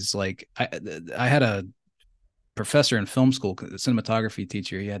it is like, I had a professor in film school, a cinematography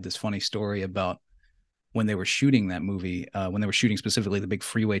teacher. He had this funny story about when they were shooting that movie, when they were shooting specifically the big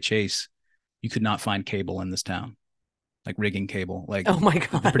freeway chase, you could not find cable in this town, like rigging cable. Like, Oh my the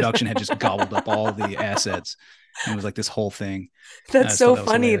God. production had just gobbled up all the assets. And it was like this whole thing. That's So so that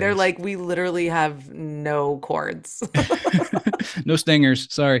was funny. They're hilarious. like, we literally have no cords. No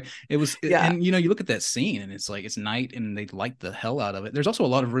stingers. Sorry. Yeah. And you look at that scene and it's like, it's night and they light the hell out of it. There's also a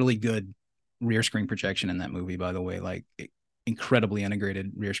lot of really good rear screen projection in that movie, by the way, like incredibly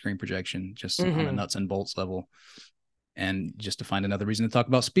integrated rear screen projection, just on a nuts and bolts level. And just to find another reason to talk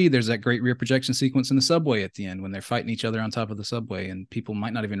about speed, there's that great rear projection sequence in the subway at the end when they're fighting each other on top of the subway. And people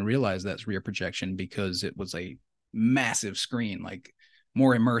might not even realize that's rear projection because it was a massive screen, like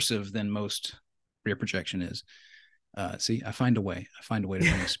more immersive than most rear projection is. See, I find a way to bring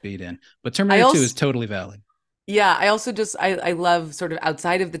the speed in. But Terminator 2 is totally valid. Yeah, I also just I love sort of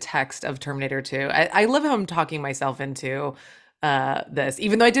outside of the text of Terminator 2. I love how I'm talking myself into this,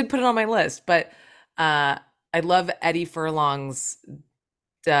 even though I did put it on my list. But I love Eddie Furlong's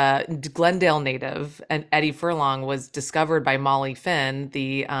Glendale native, and Eddie Furlong was discovered by Molly Finn,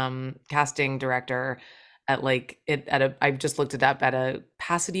 the casting director I've just looked it up, at a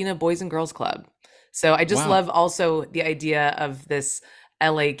Pasadena Boys and Girls Club. So I just Wow. love also the idea of this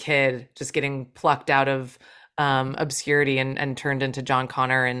LA kid just getting plucked out of obscurity and turned into John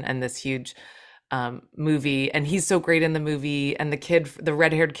Connor and this huge movie. And he's so great in the movie. And the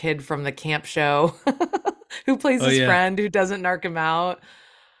red-haired kid from the camp show who plays his friend who doesn't narc him out.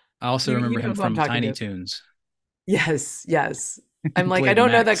 I also You remember know him who I'm from talking Tiny to. Toons. Yes. I'm like, I Played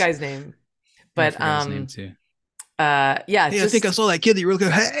don't know that Max. guy's name. I But forgot his name too. yeah, Hey, I think I saw that kid that you really go,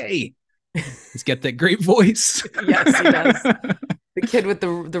 hey. He's got that great voice. Yes, he does. The kid with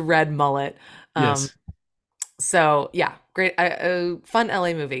the red mullet. Yes. So yeah, great, fun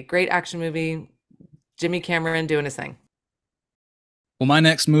LA movie, great action movie. Jimmy Cameron doing his thing. Well, my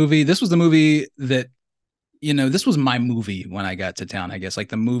next movie, this was the movie that, this was my movie when I got to town, I guess, like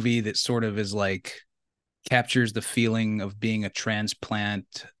the movie that sort of is like captures the feeling of being a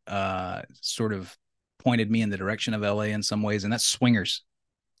transplant, sort of pointed me in the direction of LA in some ways. And that's Swingers.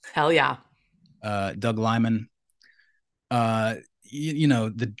 Hell yeah. Doug Liman. The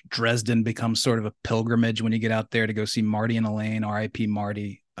Dresden becomes sort of a pilgrimage when you get out there to go see Marty and Elaine, R.I.P.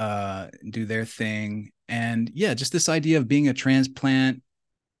 Marty, do their thing. And yeah, just this idea of being a transplant,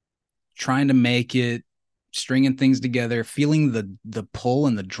 trying to make it, stringing things together, feeling the pull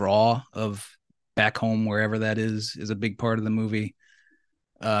and the draw of back home, wherever that is a big part of the movie.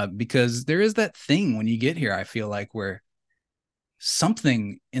 Because there is that thing when you get here, I feel like, where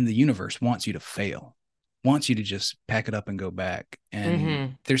something in the universe wants you to fail, wants you to just pack it up and go back.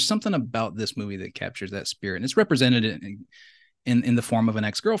 And there's something about this movie that captures that spirit. And it's represented in the form of an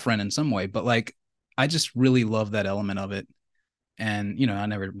ex-girlfriend in some way. But like, I just really love that element of it. And, you know, I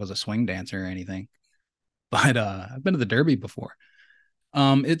never was a swing dancer or anything, but I've been to the Derby before.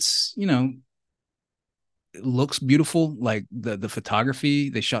 It's, you know, it looks beautiful. Like the photography,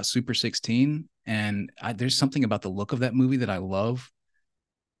 they shot Super 16, and there's something about the look of that movie that I love.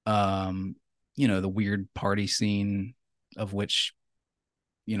 You know, the weird party scene, of which,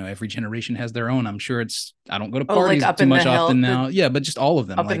 you know, every generation has their own. I'm sure I don't go to parties too much often now. Yeah, but just all of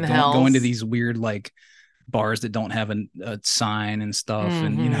them, like going to these weird like bars that don't have a sign and stuff.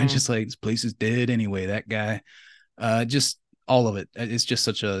 And, you know, just like, this place is dead anyway, that guy. Just all of it. It's just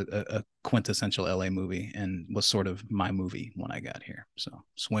such a quintessential LA movie, and was sort of my movie when I got here. So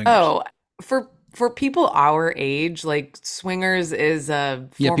Swingers. Oh, for people our age, like Swingers is a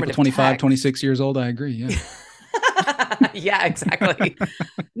formative people 25, text. 26 years old. I agree. Yeah. Yeah, exactly.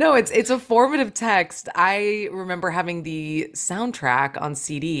 No, it's a formative text. I remember having the soundtrack on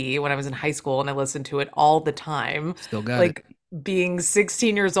CD when I was in high school, and I listened to it all the time. Still got like it. Being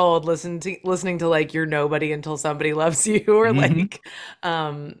 16 years old, listening to like You're Nobody Until Somebody Loves You, or like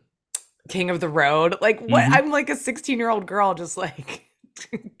King of the Road. Like what? I'm like a 16-year-old girl just like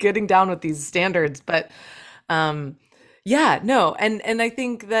getting down with these standards. But yeah, no. And I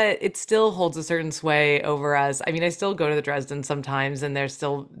think that it still holds a certain sway over us. I mean, I still go to the Dresden sometimes, and there's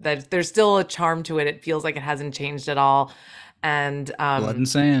still a charm to it. It feels like it hasn't changed at all. And Blood and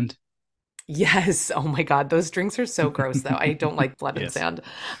Sand. Yes. Oh my God. Those drinks are so gross though. I don't like blood and sand.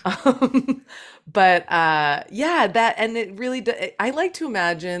 But yeah, that, and it really, I like to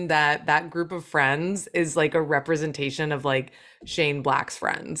imagine that group of friends is like a representation of like Shane Black's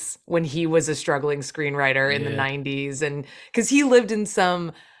friends when he was a struggling screenwriter in the 90s. And cause he lived in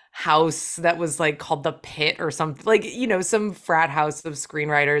some house that was like called the Pit or something, like, you know, some frat house of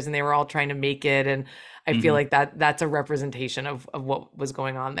screenwriters, and they were all trying to make it. And I feel like that's a representation of what was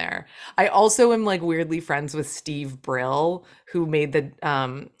going on there. I also am like weirdly friends with Steve Brill, who made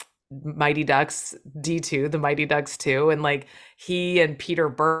the Mighty Ducks D2, the Mighty Ducks 2, and like he and Peter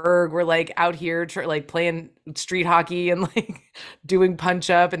Berg were like out here like playing street hockey and like doing punch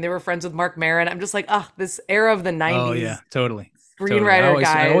up, and they were friends with Mark Maron. I'm just like, this era of the 90s. Oh yeah, totally. Screenwriter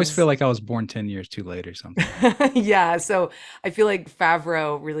guys. I always feel like I was born 10 years too late or something. Yeah, so I feel like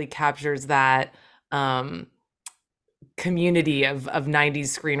Favreau really captures that community of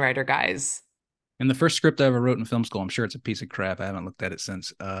 90s screenwriter guys. And the first script I ever wrote in film school, I'm sure it's a piece of crap, I haven't looked at it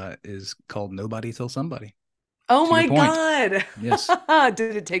since, is called Nobody Till Somebody. Oh my God. Yes.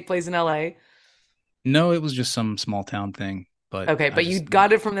 Did it take place in LA? No, it was just some small town thing. But okay, but you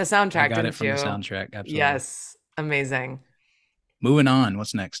got it from the soundtrack, didn't you? I got it from the soundtrack, absolutely. Yes, amazing. Moving on,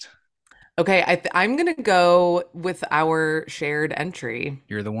 what's next? Okay, I'm going to go with our shared entry.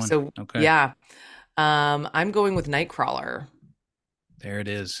 You're the one. So, okay. Yeah. I'm going with Nightcrawler. There it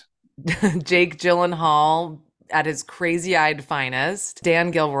is. Jake Gyllenhaal at his crazy-eyed finest. Dan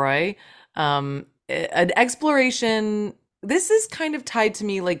Gilroy. An exploration. This is kind of tied to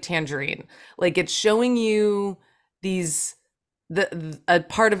me like Tangerine. Like it's showing you a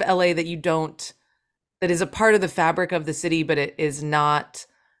part of LA that is a part of the fabric of the city, but it is not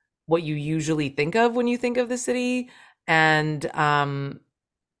what you usually think of when you think of the city. And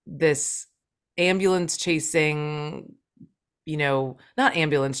this ambulance chasing, you know, not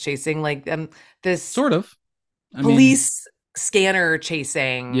ambulance chasing, like this sort of police scanner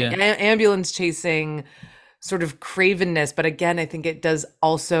chasing, ambulance chasing sort of cravenness. But again, I think it does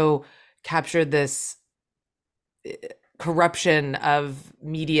also capture this corruption of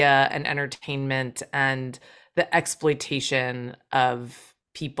media and entertainment and the exploitation of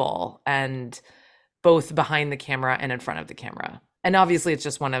people, and both behind the camera and in front of the camera. And obviously it's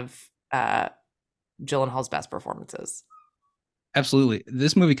just one of Gyllenhaal's best performances. Absolutely.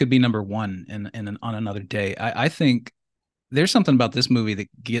 This movie could be number one on another day. I think there's something about this movie that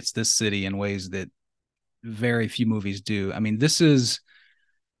gets this city in ways that very few movies do. I mean, this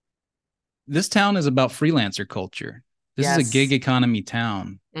town is about freelancer culture. This is a gig economy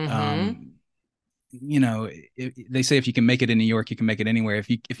town. You know, they say if you can make it in New York, you can make it anywhere. If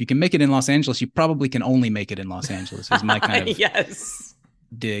you can make it in Los Angeles, you probably can only make it in Los Angeles. Is my kind of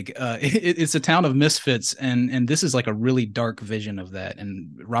dig. It's a town of misfits, and this is like a really dark vision of that. And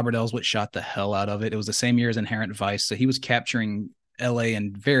Robert Elswit shot the hell out of it. It was the same year as Inherent Vice, so he was capturing LA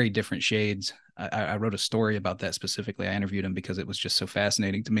in very different shades. I wrote a story about that specifically. I interviewed him because it was just so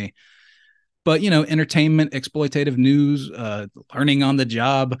fascinating to me. But entertainment, exploitative news, learning on the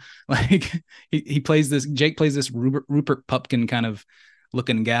job. Like Jake plays this Rupert Pupkin kind of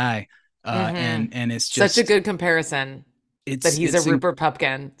looking guy, and it's just such a good comparison. That he's a Rupert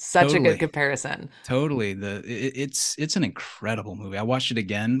Pupkin. Such a good comparison. Totally. It's an incredible movie. I watched it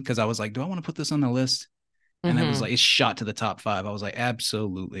again because I was like, do I want to put this on the list? And I was like, it's shot to the top 5. I was like,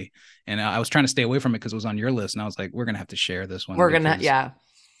 absolutely. And I was trying to stay away from it because it was on your list. And I was like, we're going to have to share this one. Yeah.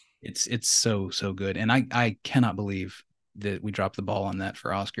 It's so good. And I cannot believe that we dropped the ball on that for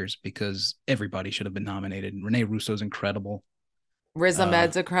Oscars because everybody should have been nominated. Rene Russo's incredible. Riz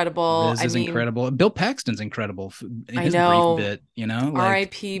Ahmed's incredible. Riz is incredible. Bill Paxton's incredible in his brief bit,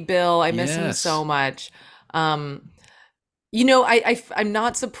 R.I.P. Bill. I miss him so much. I'm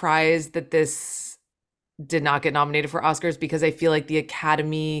not surprised that this did not get nominated for Oscars because I feel like the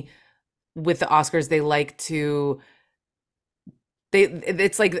Academy with the Oscars, they like to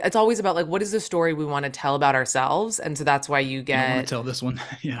it's always about like, what is the story we want to tell about ourselves? And so that's why you get want to tell this one.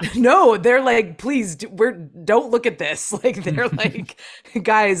 Yeah. No, they're like, please don't look at this. Like they're like,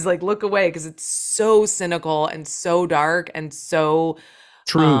 guys, like look away because it's so cynical and so dark and so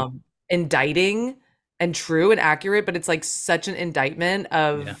true, indicting and true and accurate, but it's like such an indictment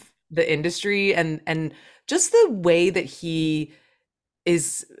of the industry and just the way that he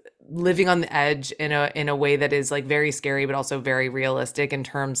is living on the edge in a way that is like very scary, but also very realistic in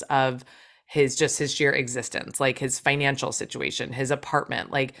terms of his sheer existence, like his financial situation, his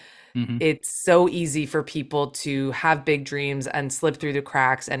apartment. Like it's so easy for people to have big dreams and slip through the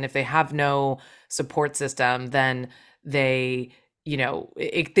cracks. And if they have no support system, then they,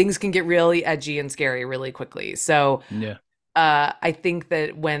 things can get really edgy and scary really quickly. So I think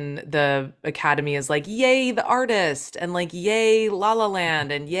that when the Academy is like, yay, the artist, and like, yay, La La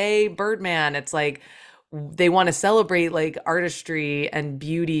Land, and yay, Birdman, it's like they want to celebrate like artistry and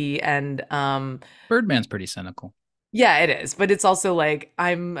beauty. And Birdman's pretty cynical. Yeah, it is. But it's also like,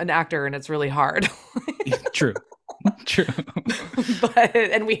 I'm an actor and it's really hard. True.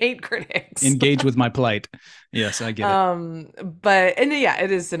 And we hate critics. Engage with my plight. Yes, I get it.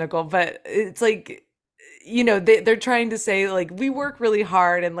 It is cynical, but it's like, they're trying to say like, we work really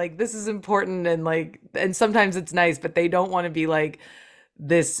hard and like, this is important. And like, and sometimes it's nice, but they don't want to be like,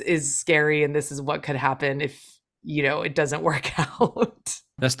 this is scary. And this is what could happen if, it doesn't work out.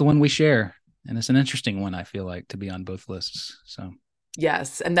 That's the one we share. And it's an interesting one, I feel like, to be on both lists. So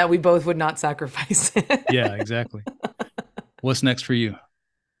yes. And that we both would not sacrifice it. Yeah, exactly. What's next for you?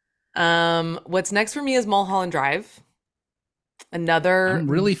 What's next for me is Mulholland Drive. I'm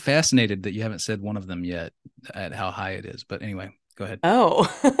really fascinated that you haven't said one of them yet at how high it is. But anyway, go ahead. Oh,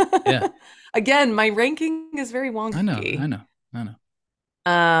 yeah. Again, my ranking is very wonky. I know.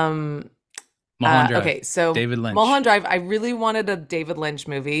 Mulholland Drive. Okay, so David Lynch. Mulholland Drive. I really wanted a David Lynch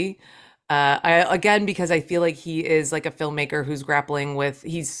movie. Because I feel like he is like a filmmaker who's grappling with.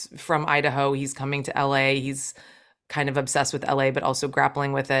 He's from Idaho. He's coming to LA. He's kind of obsessed with LA, but also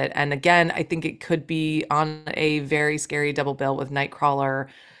grappling with it. And again, I think it could be on a very scary double bill with Nightcrawler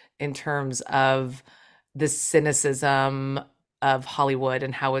in terms of the cynicism of Hollywood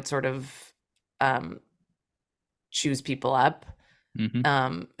and how it sort of chews people up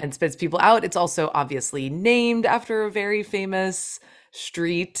and spits people out. It's also obviously named after a very famous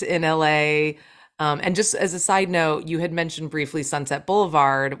street in LA. And just as a side note, you had mentioned briefly Sunset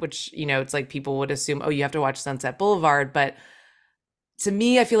Boulevard, which, it's like people would assume, oh, you have to watch Sunset Boulevard. But to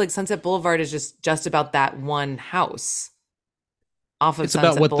me, I feel like Sunset Boulevard is just about that one house off of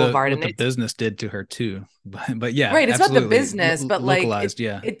Sunset Boulevard. What the business did to her too. But yeah. Right. It's absolutely. about the business, but like,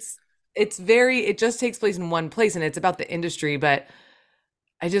 it just takes place in one place and it's about the industry. But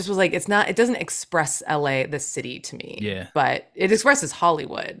I just was like, it doesn't express LA, the city to me. Yeah. But it expresses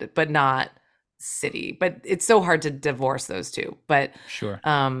Hollywood, but not city. But it's so hard to divorce those two. But sure.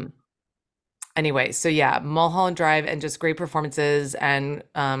 Anyway, so yeah, Mulholland Drive and just great performances and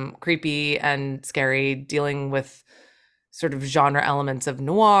creepy and scary, dealing with sort of genre elements of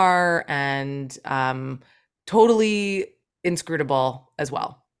noir and totally inscrutable as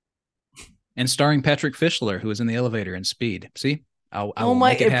well. And starring Patrick Fischler, who was in the elevator in Speed. See? I will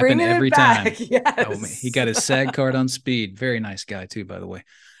make it happen every time. Yes. He got his SAG card on Speed. Very nice guy too, by the way.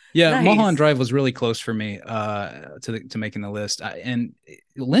 Yeah, nice. Mulholland Drive was really close for me to making the list. And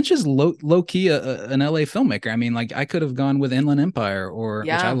Lynch is low key an LA filmmaker. I mean, like I could have gone with Inland Empire which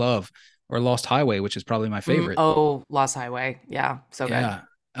I love, or Lost Highway, which is probably my favorite. Oh, Lost Highway. Yeah. So good.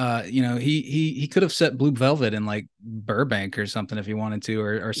 Yeah. You know, he could have set Blue Velvet in like Burbank or something if he wanted to,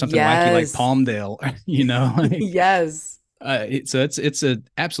 or something wacky like Palmdale, you know. Like, yes. So it's a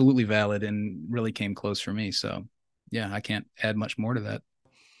absolutely valid and really came close for me. So yeah, I can't add much more to that.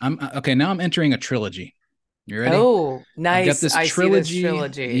 I'm okay. Now I'm entering a trilogy. You ready? Oh, nice. I've got this trilogy. See this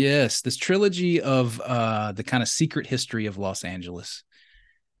trilogy. Yes, this trilogy of the kind of secret history of Los Angeles.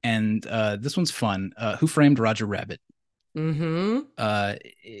 And this one's fun. Who Framed Roger Rabbit? Mm-hmm.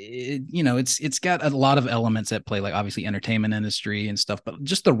 You know, it's got a lot of elements at play, like obviously entertainment industry and stuff, but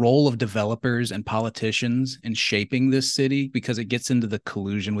just the role of developers and politicians in shaping this city, because it gets into the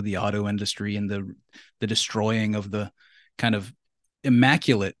collusion with the auto industry and the destroying of the kind of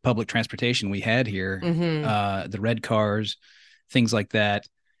immaculate public transportation we had here, the red cars, things like that,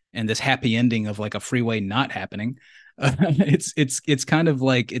 and this happy ending of like a freeway not happening. It's kind of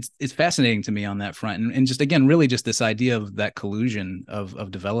like it's fascinating to me on that front, and just again really just this idea of that collusion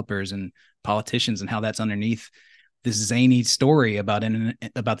of developers and politicians and how that's underneath this zany story about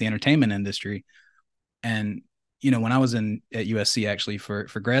the entertainment industry. And you know, when I was at USC actually for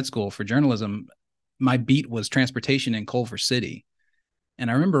grad school for journalism, my beat was transportation in Culver City. And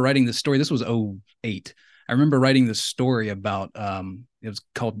I remember writing this story. This was 2008. I remember writing this story about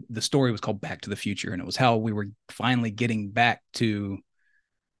the story was called Back to the Future, and it was how we were finally getting back to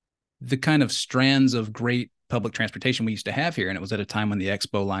the kind of strands of great public transportation we used to have here. And it was at a time when the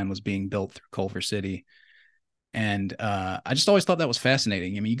Expo line was being built through Culver City. And I just always thought that was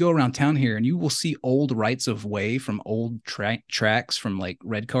fascinating. I mean, you go around town here and you will see old rights of way from old tracks from like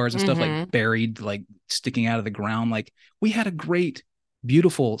red cars and stuff, like buried, like sticking out of the ground. Like we had a great,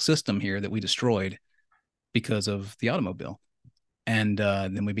 beautiful system here that we destroyed because of the automobile. And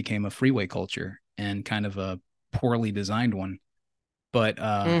then we became a freeway culture, and kind of a poorly designed one. But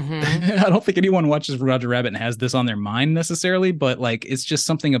I don't think anyone watches Roger Rabbit and has this on their mind necessarily, but like it's just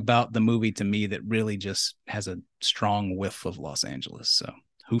something about the movie to me that really just has a strong whiff of Los Angeles. So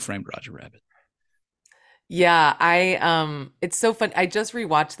Who Framed Roger Rabbit? Yeah, it's so fun. I just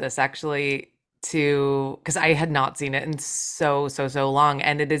rewatched this actually because I had not seen it in so long.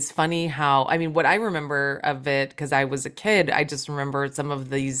 And it is funny how, I mean, what I remember of it, because I was a kid, I just remember some of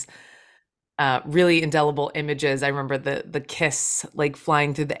these really indelible images. I remember the kiss like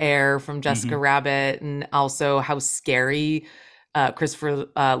flying through the air from Jessica Rabbit, and also how scary Christopher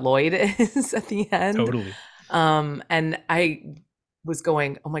Lloyd is at the end. Totally. And I was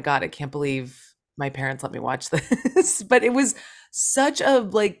going, oh my God, I can't believe my parents let me watch this. But it was such a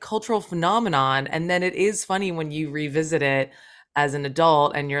like cultural phenomenon. And then it is funny when you revisit it as an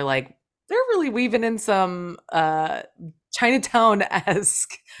adult and you're like, they're really weaving in some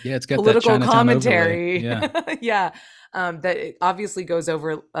Chinatown-esque it's got political that commentary. Yeah. Yeah. That it obviously goes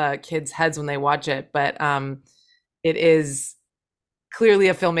over kids' heads when they watch it, but it is clearly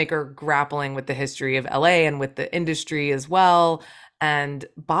a filmmaker grappling with the history of LA and with the industry as well. And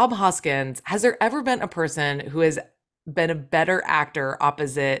Bob Hoskins, has there ever been a person who has been a better actor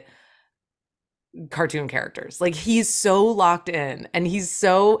opposite cartoon characters? Like he's so locked in, and he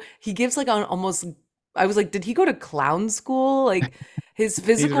gives like on almost, I was like, did he go to clown school? Like his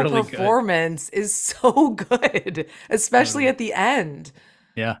physical really performance is so good, especially at the end.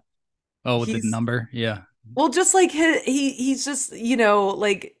 Yeah. Oh, with the number. Yeah. Well, just like he's just, you know,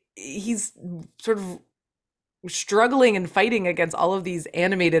 like he's sort of struggling and fighting against all of these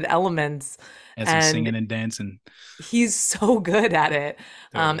animated elements. As he's singing and dancing. He's so good at it.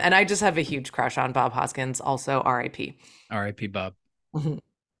 Totally. And I just have a huge crush on Bob Hoskins, also R.I.P. R.I.P. Bob.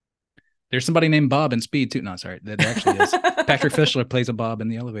 There's somebody named Bob in Speed too. No, sorry. There actually is. Patrick Fischler plays a Bob in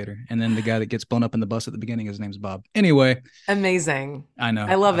the elevator. And then the guy that gets blown up in the bus at the beginning, his name's Bob. Anyway. Amazing. I know.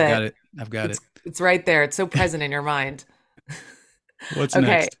 I love it. I've got it. It's right there. It's so present in your mind. What's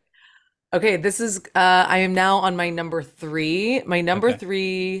next? Okay, this is, I am now on my number 3. My number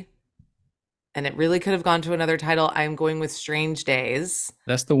 3, and it really could have gone to another title. I am going with Strange Days.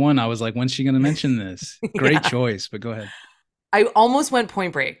 That's the one. I was like, when's she going to mention this? Great choice, but go ahead. I almost went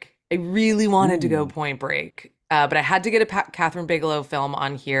Point Break. I really wanted to go Point Break, but I had to get a Catherine Bigelow film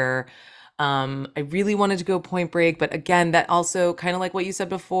on here. I really wanted to go Point Break, but again, that also kind of like what you said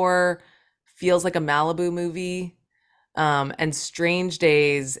before, feels like a Malibu movie. And Strange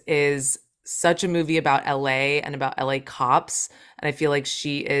Days is such a movie about LA and about LA cops. And I feel like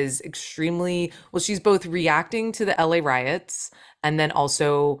she is she's both reacting to the LA riots and then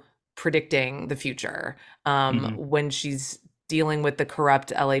also predicting the future when she's dealing with the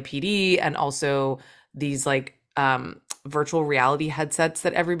corrupt LAPD and also these like virtual reality headsets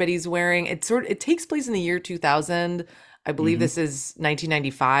that everybody's wearing. It takes place in the year 2000. I believe this is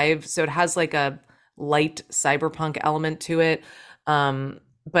 1995. So it has like a light cyberpunk element to it.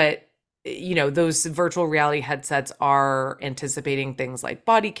 But those virtual reality headsets are anticipating things like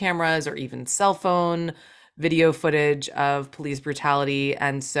body cameras or even cell phone video footage of police brutality.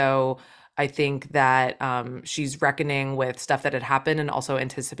 And so I think that she's reckoning with stuff that had happened and also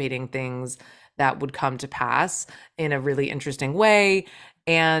anticipating things that would come to pass in a really interesting way.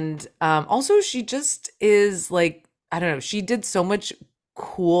 And also she just is like, I don't know, she did so much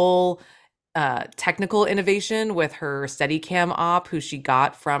cool technical innovation with her Steadicam op, who she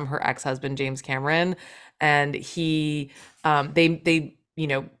got from her ex-husband James Cameron, and they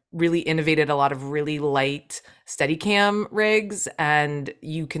really innovated a lot of really light Steadicam rigs, and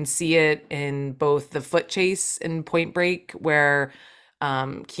you can see it in both the foot chase in Point Break, where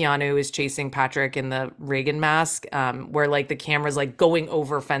Keanu is chasing Patrick in the Reagan mask, where like the camera's like going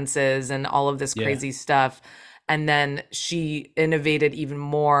over fences and all of this crazy stuff. And then she innovated even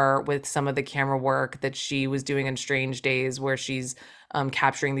more with some of the camera work that she was doing in Strange Days, where she's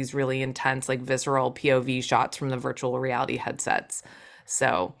capturing these really intense, like visceral POV shots from the virtual reality headsets.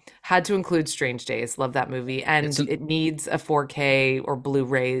 So had to include Strange Days. Love that movie. And it needs a 4K or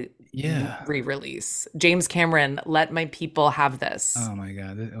Blu-ray re-release. James Cameron, let my people have this. Oh my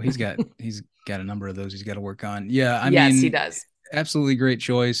God. He's got a number of those he's got to work on. Yeah. I mean, he does. Absolutely great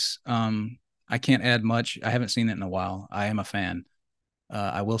choice. I can't add much. I haven't seen it in a while. I am a fan.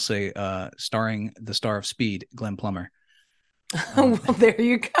 I will say, starring the star of Speed, Glenn Plummer. Well, there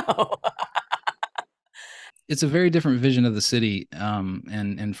you go. It's a very different vision of the city.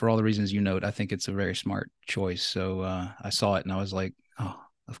 And for all the reasons you note, I think it's a very smart choice. So I saw it and I was like, oh,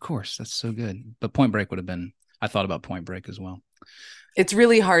 of course, that's so good. But Point Break would have been, I thought about Point Break as well. It's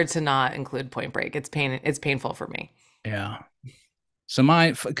really hard to not include Point Break. It's painful for me. Yeah. So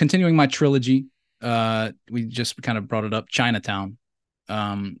continuing my trilogy, we just kind of brought it up, Chinatown,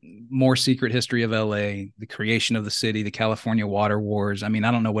 more secret history of LA, the creation of the city, the California water wars. I mean,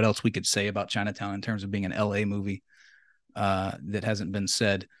 I don't know what else we could say about Chinatown in terms of being an LA movie that hasn't been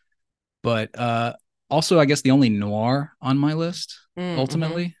said. But also, I guess the only noir on my list,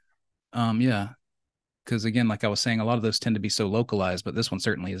 ultimately. Yeah. Because again, like I was saying, a lot of those tend to be so localized, but this one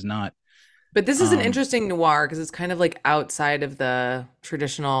certainly is not. But this is an interesting noir because it's kind of like outside of the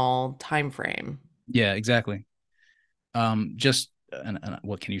traditional time frame. Yeah, exactly. Just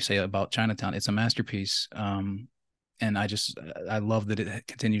what can you say about Chinatown? It's a masterpiece. And I love that it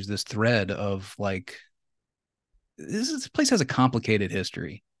continues this thread of like, this place has a complicated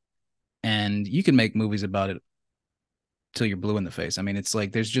history, and you can make movies about it till you're blue in the face. I mean, it's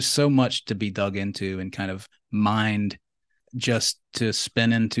like there's just so much to be dug into and kind of mined just to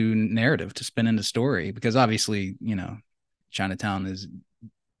spin into narrative, to spin into story, because obviously, Chinatown is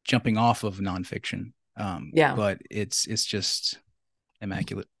jumping off of nonfiction. But it's just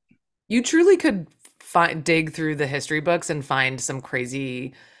immaculate. You truly could dig through the history books and find some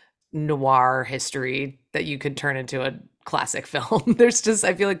crazy noir history that you could turn into a classic film. There's just,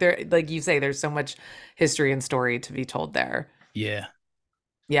 I feel like there, like you say, there's so much history and story to be told there. Yeah.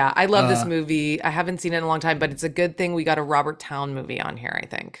 Yeah, I love this movie. I haven't seen it in a long time, but it's a good thing we got a Robert Towne movie on here, I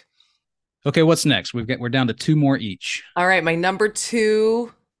think. Okay, what's next? We're down to 2 more each. All right, my number 2,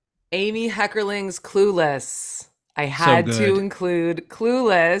 Amy Heckerling's Clueless. I had to include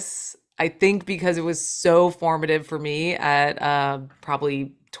Clueless, I think because it was so formative for me at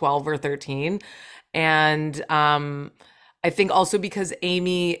probably 12 or 13. And I think also because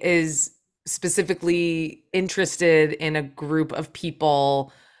Amy is specifically interested in a group of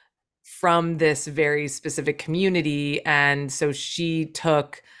people from this very specific community. And so she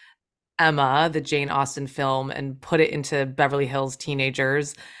took Emma, the Jane Austen film, and put it into Beverly Hills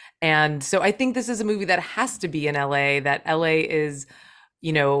teenagers. And so I think this is a movie that has to be in LA, that LA is,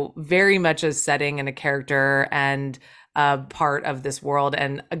 very much a setting and a character and part of this world.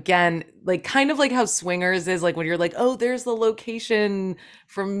 And again, like kind of like how Swingers is, like when you're like, oh, there's the location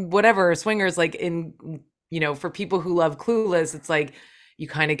from whatever Swingers, like in, for people who love Clueless, it's like you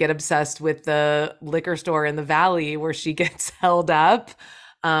kind of get obsessed with the liquor store in the valley where she gets held up,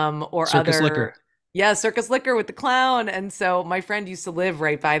 or Circus other Liquor. Yeah, Circus Liquor with the clown. And so my friend used to live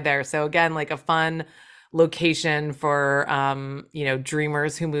right by there. So again, like a fun location for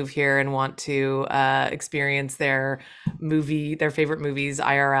dreamers who move here and want to experience their favorite movies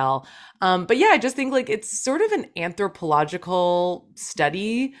IRL. But yeah, I just think like it's sort of an anthropological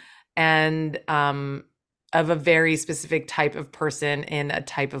study and of a very specific type of person in a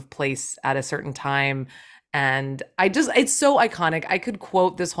type of place at a certain time. And it's so iconic. I could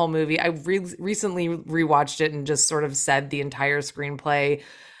quote this whole movie. I recently rewatched it and just sort of said the entire screenplay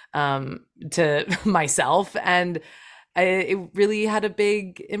to myself. And it really had a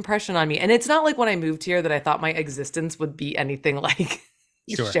big impression on me. And it's not like when I moved here that I thought my existence would be anything like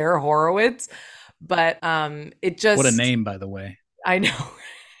Sure. Cher Horowitz, but it just, What a name, by the way. I know.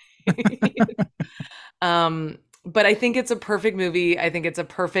 But I think it's a perfect movie. I think it's a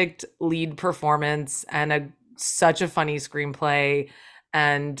perfect lead performance and such a funny screenplay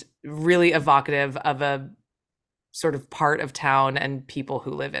and really evocative of a sort of part of town and people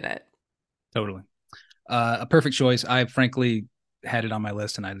who live in it. Totally. A perfect choice. I frankly had it on my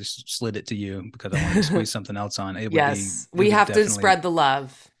list and I just slid it to you because I wanted to squeeze something else on. It Yes, would be, we have to spread the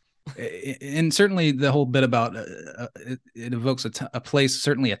love. And certainly the whole bit about it evokes a place,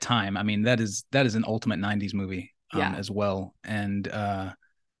 certainly a time. I mean, that is an ultimate 90s movie as well. And,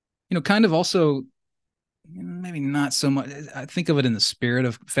 kind of also maybe not so much. I think of it in the spirit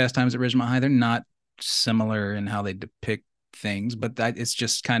of Fast Times at Ridgemont High. They're not similar in how they depict things, but it's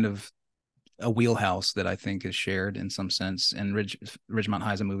just kind of a wheelhouse that I think is shared in some sense. And Ridgemont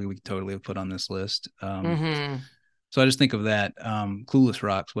High is a movie we could totally have put on this list. So I just think of that. Clueless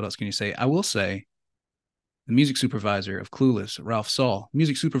rocks. What else can you say? I will say the music supervisor of Clueless, Ralph Saul,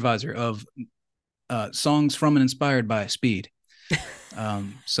 music supervisor of songs from and inspired by Speed.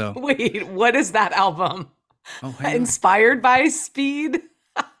 So wait, what is that album? Oh, inspired by Speed?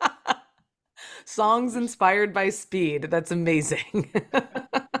 Songs inspired by Speed. That's amazing.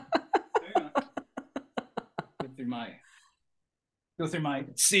 Go through my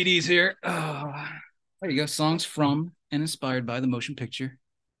CDs here. Oh, there you go. Songs from and inspired by the motion picture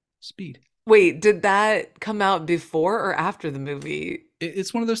Speed. Wait, did that come out before or after the movie?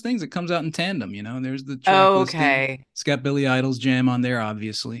 It's one of those things that comes out in tandem, There's the track listing. It's got Billy Idol's jam on there,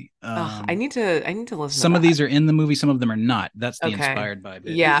 obviously. I need to listen. Some of these are in the movie, some of them are not. That's the inspired by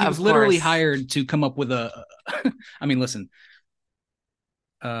bit. Yeah, he was literally hired to come up with a. I mean, listen.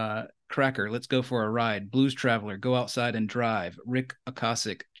 Cracker, let's go for a ride. Blues Traveler, go outside and drive. Rick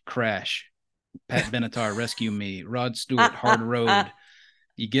Ocasek, Crash. Pat Benatar, Rescue Me. Rod Stewart, Hard Road.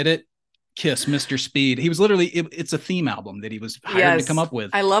 You get it? Kiss, Mr. Speed. He was literally, it's a theme album that he was hired to come up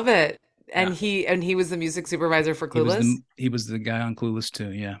with. I love it. And he was the music supervisor for Clueless. He was the guy on Clueless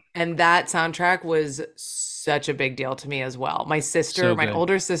too, yeah. And that soundtrack was such a big deal to me as well. My sister, my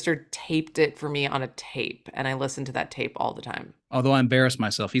older sister, taped it for me on a tape, and I listened to that tape all the time. Although I embarrassed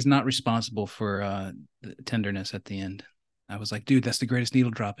myself, he's not responsible for the tenderness at the end. I was like, dude, that's the greatest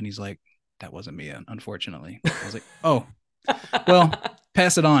needle drop, and he's like, that wasn't me, unfortunately. I was like, oh, well,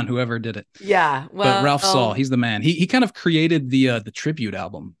 pass it on, whoever did it. Yeah, well, but Ralph Saul, he's the man. He kind of created the tribute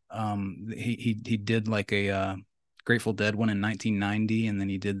album. He did like a Grateful Dead one in 1990, and then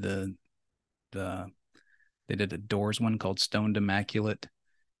he did they did a Doors one called Stoned Immaculate,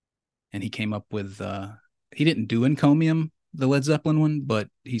 and he came up with he didn't do Encomium, the Led Zeppelin one, but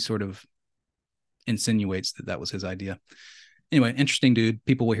he sort of insinuates that was his idea. Anyway, interesting dude.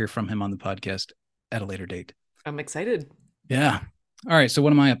 People will hear from him on the podcast at a later date. I'm excited. Yeah. All right. So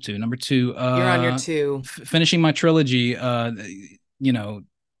what am I up to? Number 2. You're on your 2. Finishing my trilogy. LA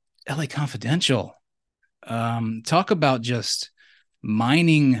Confidential. Talk about just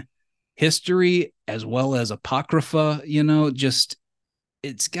mining history as well as apocrypha. Just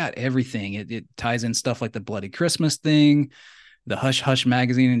it's got everything. It ties in stuff like the Bloody Christmas thing, the Hush Hush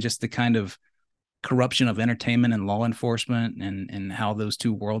magazine, and just the kind of corruption of entertainment and law enforcement, and how those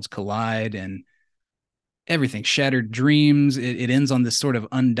two worlds collide, and everything. Shattered dreams. It ends on this sort of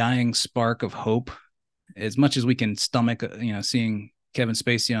undying spark of hope. As much as we can stomach, seeing Kevin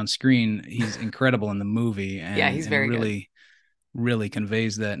Spacey on screen, he's incredible in the movie. And, he's very really, really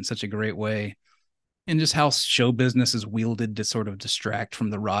conveys that in such a great way. And just how show business is wielded to sort of distract from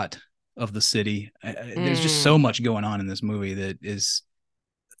the rot of the city. There's just so much going on in this movie that is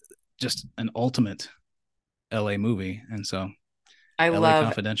just an ultimate LA movie. And so LA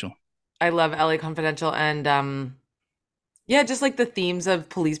Confidential. I love LA Confidential. And just like the themes of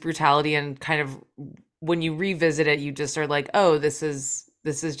police brutality, and kind of when you revisit it, you just are like, oh, this is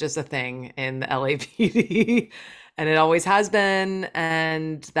just a thing in the LAPD. And it always has been.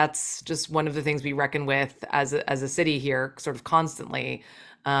 And that's just one of the things we reckon with as a city here, sort of constantly.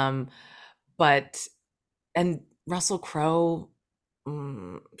 And Russell Crowe,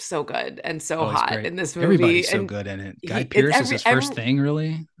 so good and so hot in this movie. Everybody's so good in it. Guy Pearce is his first thing,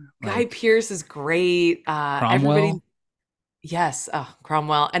 really. Guy Pearce is great. Cromwell. Yes,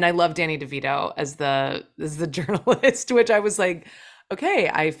 Cromwell. And I love Danny DeVito as the journalist, which I was like, okay,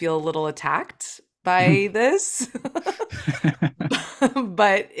 I feel a little attacked by this.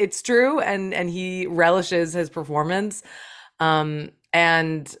 But it's true, and he relishes his performance.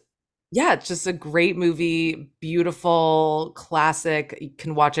 It's just a great movie, beautiful, classic. You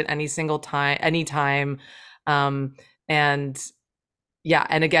can watch it anytime. And And yeah,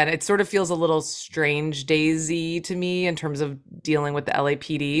 and again, it sort of feels a little strange daisy to me in terms of dealing with the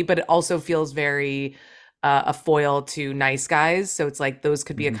LAPD, but it also feels very a foil to Nice Guys. So it's like those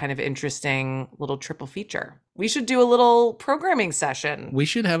could be a kind of interesting little triple feature. We should do a little programming session. We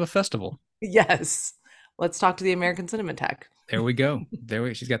should have a festival. Yes. Let's talk to the American Cinematheque. There we go.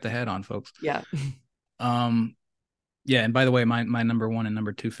 She's got the hat on, folks. Yeah. Yeah, and by the way, my number 1 and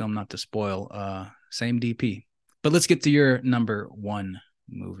number 2 film, not to spoil, same DP. But let's get to your number 1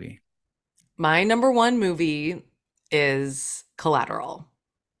 movie. My number 1 movie is Collateral.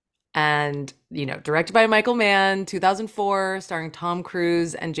 And, directed by Michael Mann, 2004, starring Tom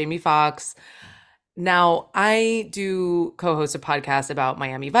Cruise and Jamie Foxx. Now, I do co-host a podcast about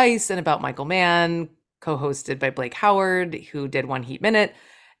Miami Vice and about Michael Mann, co-hosted by Blake Howard, who did One Heat Minute.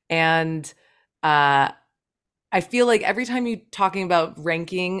 And I feel like every time you're talking about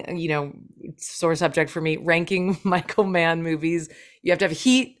ranking, it's sore subject for me, ranking Michael Mann movies, you have to have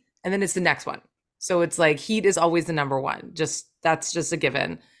Heat, and then it's the next one. So it's like Heat is always the number 1. That's just a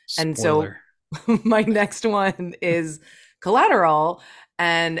given. Spoiler. And so my next one is Collateral.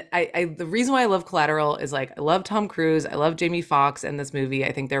 And I the reason why I love Collateral is like I love Tom Cruise, I love Jamie Foxx in this movie.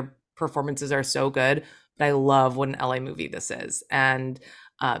 I think their performances are so good, but I love what an LA movie this is. And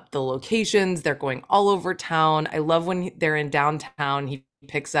the locations, they're going all over town. I love when they're in downtown. He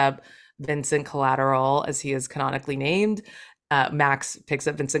picks up Vincent Collateral, as he is canonically named. Max picks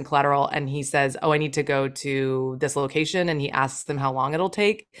up Vincent Collateral and he says, "Oh, I need to go to this location." And he asks them how long it'll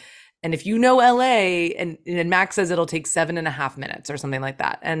take. And if you know LA, and Max says it'll take 7.5 minutes or something like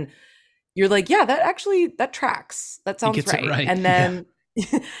that. And you're like, yeah, that tracks. That sounds right. And then,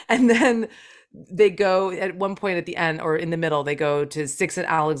 and then they go at one point at the end or in the middle, they go to Six at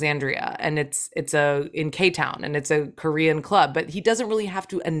Alexandria, and it's in K-Town, and it's a Korean club, but he doesn't really have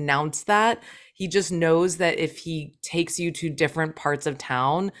to announce that. He just knows that if he takes you to different parts of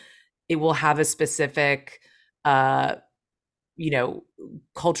town, it will have a specific,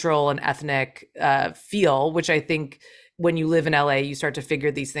 cultural and ethnic feel, which I think when you live in LA, you start to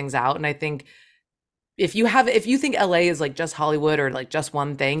figure these things out. And I think if you think LA is like just Hollywood or like just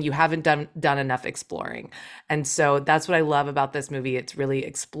one thing, you haven't done enough exploring. And so that's what I love about this movie. It's really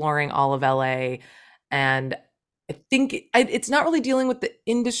exploring all of LA. And I think it's not really dealing with the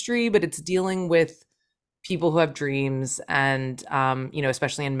industry, but it's dealing with people who have dreams, and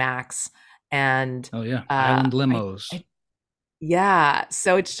especially in Max. And island limos. Yeah,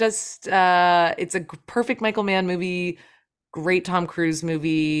 so it's just it's a perfect Michael Mann movie, great Tom Cruise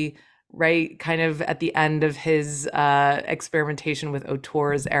movie, right? Kind of at the end of his experimentation with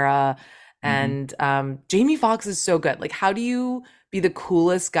Auteur's era. And Jamie Foxx is so good. Like, how do you be the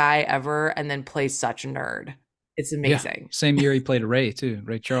coolest guy ever and then play such a nerd? It's amazing. Yeah. Same year he played Ray too,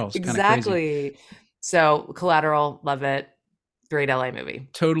 Ray Charles. Exactly. So Collateral, love it. Great LA movie.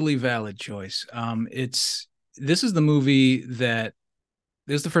 Totally valid choice. This is the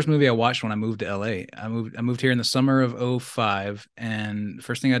first movie I watched when I moved to LA. I moved here in the summer of 2005, and the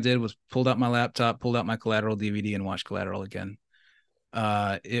first thing I did was pulled out my laptop, pulled out my Collateral DVD, and watched Collateral again.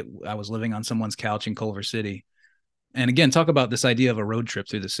 I was living on someone's couch in Culver City. And again, talk about this idea of a road trip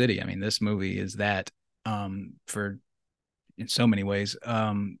through the city. I mean, this movie is that for in so many ways.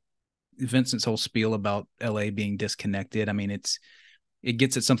 Vincent's whole spiel about LA being disconnected. I mean, it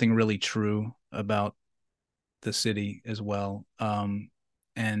gets at something really true about the city as well.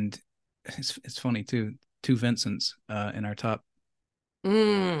 And it's funny too, 2 Vincents in our top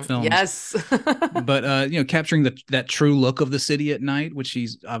films. Yes. But capturing that true look of the city at night, which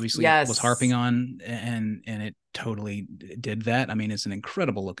he's obviously was harping on, and it totally did that. I mean, it's an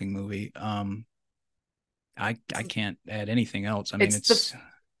incredible looking movie. I can't add anything else. I mean,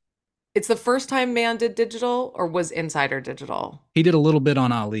 it's the first time Mann did digital, or was Insider digital? He did a little bit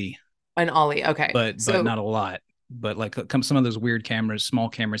on Ali. On Ali, okay. But not a lot. But like some of those weird cameras, small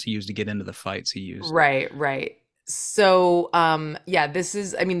cameras he used to get into the fights he used. Right. So, this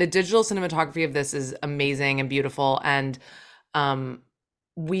is, I mean, the digital cinematography of this is amazing and beautiful. And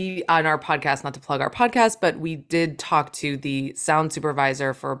we, on our podcast, not to plug our podcast, but we did talk to the sound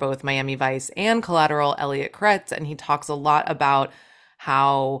supervisor for both Miami Vice and Collateral, Elliot Kretz, and he talks a lot about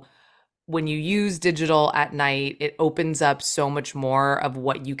how when you use digital at night, it opens up so much more of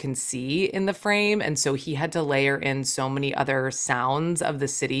what you can see in the frame. And so he had to layer in so many other sounds of the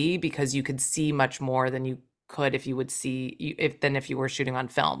city because you could see much more than you could if you were shooting on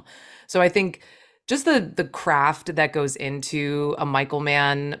film. So I think just the craft that goes into a Michael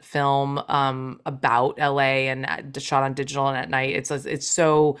Mann film about LA and shot on digital and at night,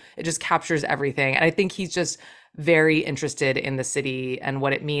 it just captures everything. And I think he's just very interested in the city and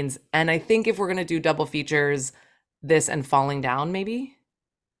what it means. And I think if we're going to do double features, this and Falling Down, maybe?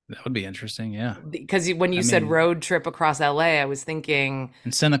 That would be interesting. Yeah. Because when you said road trip across LA, I was thinking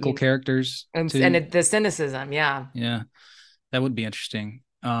and cynical characters too. The cynicism. Yeah. Yeah. That would be interesting.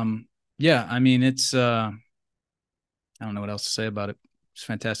 Yeah. I mean, it's, I don't know what else to say about it. It's a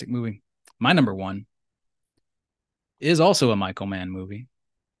fantastic movie. My number one is also a Michael Mann movie.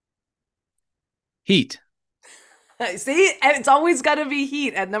 Heat. See, it's always got to be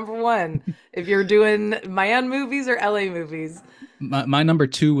Heat at number one if you're doing Mann movies or LA movies. My number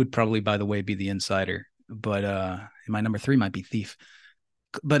two would probably, by the way, be The Insider, but my number three might be Thief.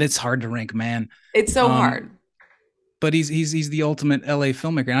 But it's hard to rank Mann. It's so hard. But he's the ultimate LA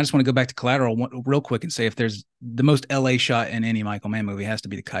filmmaker. And I just want to go back to Collateral real quick and say, if there's the most LA shot in any Michael Mann movie, it has to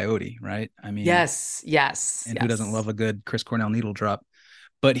be the Coyote, right? I mean, yes. And who doesn't love a good Chris Cornell needle drop?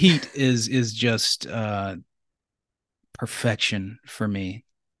 But Heat is just perfection for me.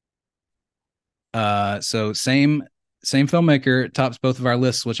 So same filmmaker tops both of our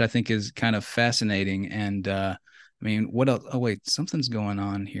lists, which I think is kind of fascinating. And I mean, what else? Oh wait, something's going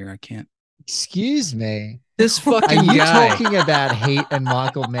on here. I can't. Excuse me. This fucking Are you guy. talking about Heat and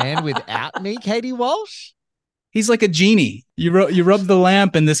Michael Mann without me, Katie Walsh? He's like a genie. You rub the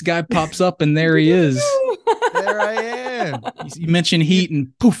lamp and this guy pops up and there he is. There I am. You mentioned Heat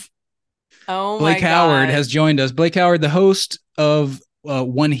and poof. Oh, Blake my Howard God. has joined us. Blake Howard, the host of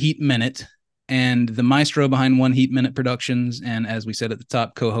One Heat Minute and the maestro behind One Heat Minute Productions. And as we said at the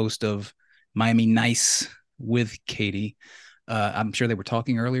top, co-host of Miami Nice with Katie. I'm sure they were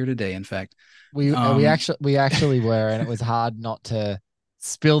talking earlier today, in fact. We actually were, and it was hard not to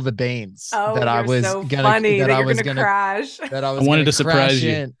spill the beans that I was so gonna funny that that I you're was gonna gonna crash. that I was I wanted gonna to surprise crash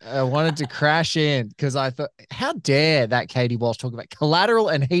you. in. I wanted to crash in because I thought, how dare that Katie Walsh talk about Collateral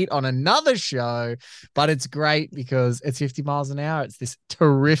and Heat on another show? But it's great because it's 50 miles an hour. It's this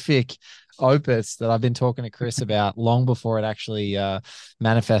terrific opus that I've been talking to Chris about long before it actually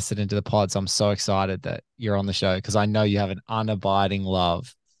manifested into the pod. So I'm so excited that you're on the show because I know you have an unabiding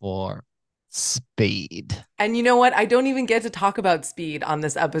love for Speed. And you know what? I don't even get to talk about Speed on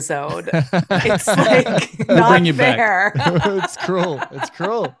this episode. It's like not bring you back. fair. It's cruel. It's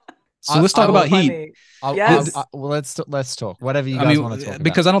cruel. So let's talk about Heat. Yes. Well, let's talk. Whatever you guys want to talk about.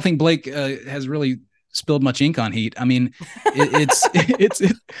 Because I don't think Blake has really spilled much ink on Heat. I mean,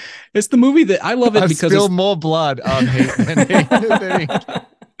 it's the movie that I love it because spilled more blood on Heat than ink.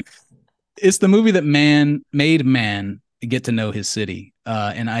 It's the movie that made Mann get to know his city.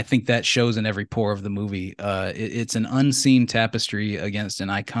 And I think that shows in every pore of the movie. It's an unseen tapestry against an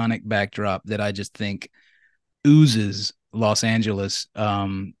iconic backdrop that I just think oozes Los Angeles.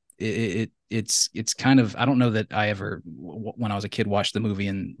 It's kind of, I don't know that I ever, when I was a kid, watched the movie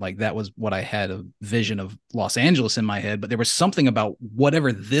and like that was what I had a vision of Los Angeles in my head, but there was something about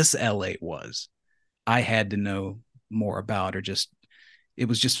whatever this LA was, I had to know more about, or just, it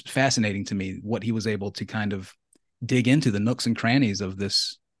was just fascinating to me what he was able to kind of dig into the nooks and crannies of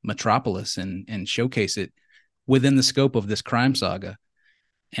this metropolis and showcase it within the scope of this crime saga.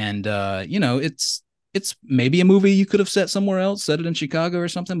 And, it's maybe a movie you could have set somewhere else, set it in Chicago or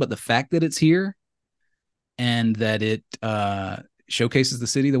something, but the fact that it's here and that it showcases the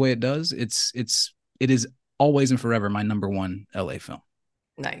city the way it does, it is always and forever my number one LA film.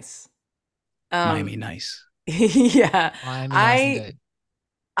 Nice. Miami Nice. Yeah. Miami Nice indeed.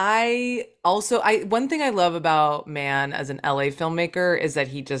 One thing I love about Mann as an LA filmmaker is that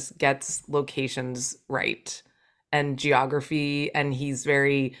he just gets locations right and geography, and he's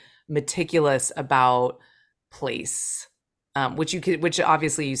very meticulous about place, which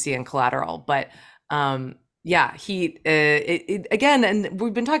obviously you see in Collateral, but Heat, again, and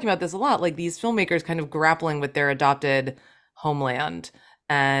we've been talking about this a lot, like these filmmakers kind of grappling with their adopted homeland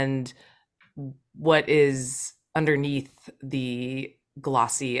and what is underneath the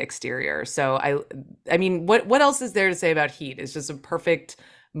glossy exterior. So I mean, what else is there to say about Heat? It's just a perfect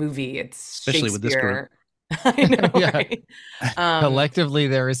movie. It's especially with this group. I know, yeah. Right? Collectively,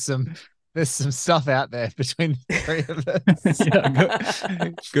 there's some stuff out there between the three of us. Yeah,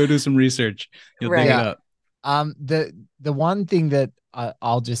 go do some research. You'll dig it up. The one thing that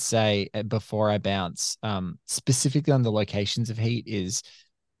I'll just say before I bounce, specifically on the locations of Heat, is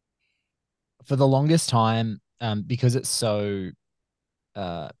for the longest time, because it's so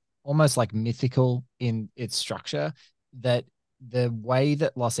almost like mythical in its structure, that the way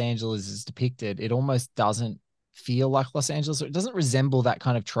that Los Angeles is depicted, it almost doesn't feel like Los Angeles. It doesn't resemble that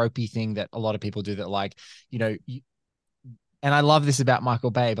kind of tropey thing that a lot of people do, that like, and I love this about Michael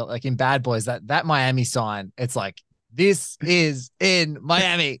Bay, but like in Bad Boys, that Miami sign, it's like this is in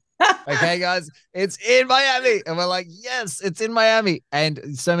Miami. Okay, guys, it's in Miami. And we're like, yes, it's in Miami.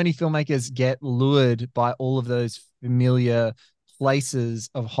 And so many filmmakers get lured by all of those familiar places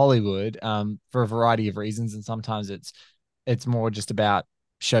of Hollywood for a variety of reasons. And sometimes it's more just about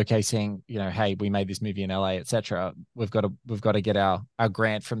showcasing, hey, we made this movie in LA, etc. We've got to get our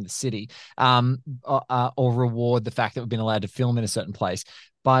grant from the city, or reward the fact that we've been allowed to film in a certain place.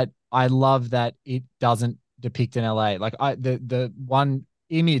 But I love that it doesn't depict in LA. Like the one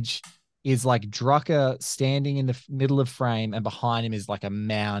image is like Drucker standing in the middle of frame, and behind him is like a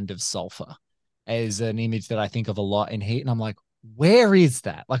mound of sulfur, as an image that I think of a lot in Heat. And I'm like, where is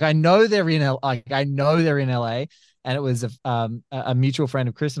that? Like, I know they're in LA. And it was a mutual friend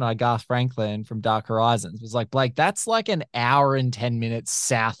of Chris and I, Garth Franklin from Dark Horizons, was like, Blake, that's like an hour and 10 minutes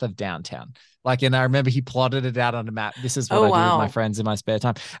south of downtown. Like, and I remember he plotted it out on a map. This is what I do with my friends in my spare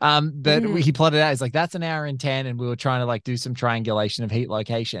time. But he plotted it out. He's like, that's an hour and 10. And we were trying to like do some triangulation of Heat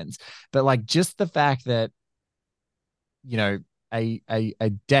locations. But like, just the fact that, a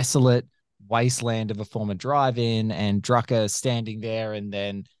desolate wasteland of a former drive-in, and Drucker standing there, and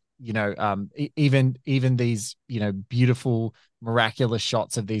then even these beautiful miraculous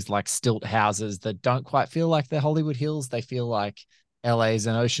shots of these like stilt houses that don't quite feel like they're Hollywood Hills. They feel like LA is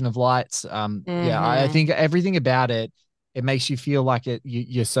an ocean of lights. Yeah, I think everything about it makes you feel like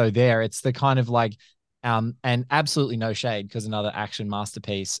you're so there. It's the kind of like and absolutely no shade, because another action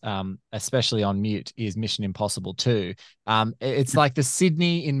masterpiece, especially on mute, is Mission Impossible 2. It's like the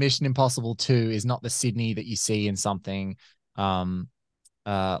Sydney in Mission Impossible 2 is not the Sydney that you see in something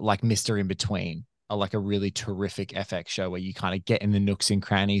like Mr. In Between, or like a really terrific FX show where you kind of get in the nooks and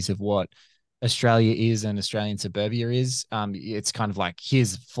crannies of what Australia is and Australian suburbia is. It's kind of like,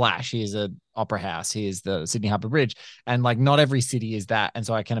 here's Flash, here's a opera house, here's the Sydney Harbour Bridge, and like not every city is that. And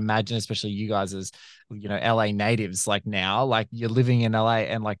so I can imagine, especially you guys as LA natives, like now, like you're living in LA,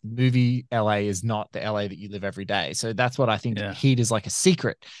 and like movie LA is not the LA that you live every day. So that's what I think Heat is like a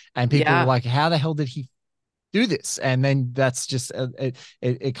secret, and people are like, how the hell did he do this? And then that's just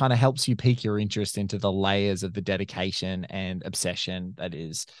it kind of helps you pique your interest into the layers of the dedication and obsession that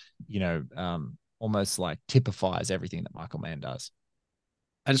is almost like typifies everything that Michael Mann does.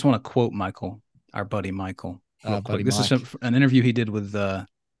 I just want to quote Michael, our buddy Michael. This Mike. is an interview he did with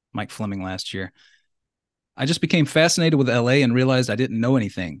Mike Fleming last year. I just became fascinated with LA and realized I didn't know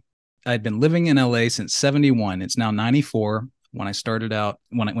anything. I'd been living in LA since 71. It's now 94. When I started out,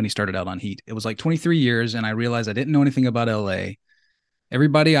 when he started out on Heat, it was like 23 years, and I realized I didn't know anything about LA.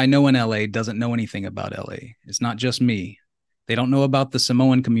 Everybody I know in LA doesn't know anything about LA. It's not just me. They don't know about the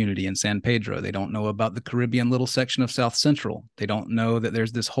Samoan community in San Pedro. They don't know about the Caribbean little section of South Central. They don't know that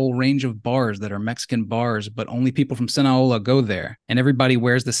there's this whole range of bars that are Mexican bars, but only people from Sinaloa go there. And everybody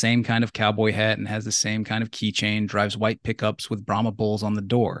wears the same kind of cowboy hat and has the same kind of keychain, drives white pickups with Brahma bulls on the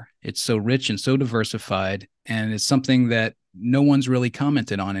door. It's so rich and so diversified, and it's something that no one's really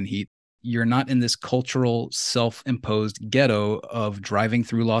commented on in Heat. You're not in this cultural, self-imposed ghetto of driving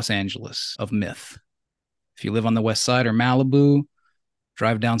through Los Angeles, of myth. If you live on the West Side or Malibu,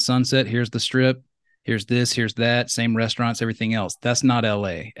 drive down Sunset, here's the Strip, here's this, here's that, same restaurants, everything else. That's not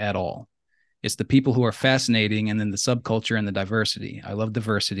LA at all. It's the people who are fascinating, and then the subculture and the diversity. I love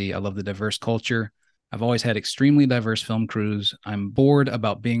diversity. I love the diverse culture. I've always had extremely diverse film crews. I'm bored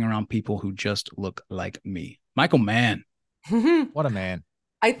about being around people who just look like me. Michael Mann. What a man.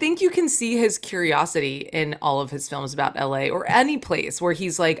 I think you can see his curiosity in all of his films about LA, or any place where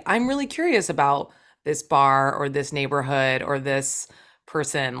he's like, I'm really curious about this bar or this neighborhood or this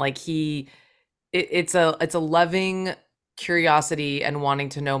person. Like it's a loving curiosity and wanting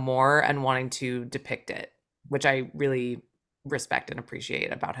to know more and wanting to depict it, which I really respect and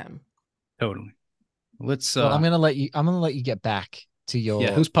appreciate about him. Totally. Let's I'm gonna let you get back to your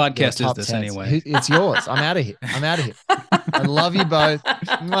whose podcast is this 10s. anyway? It's yours. I'm out of here. I love you both.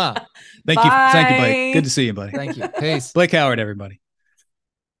 Mwah. Thank you, Blake. Good to see you, buddy. Thank you. Peace. Blake Howard, everybody.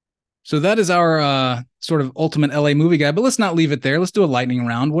 So that is our sort of ultimate LA movie guide, but let's not leave it there. Let's do a lightning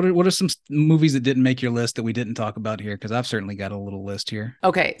round. What are some movies that didn't make your list that we didn't talk about here? Because I've certainly got a little list here.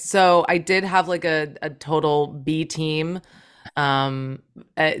 Okay, so I did have like a total B team. Some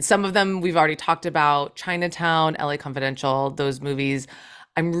of them we've already talked about: Chinatown, LA Confidential, those movies.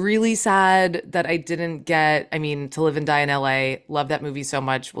 I'm really sad that I didn't get, To Live and Die in LA. Love that movie so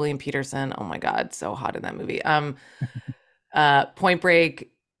much. William Peterson, oh my God, so hot in that movie. Point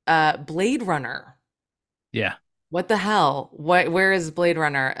Break, Blade Runner. Yeah. What the hell? Where is Blade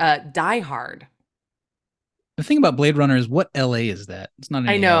Runner? Die Hard. The thing about Blade Runner is what LA is that? It's not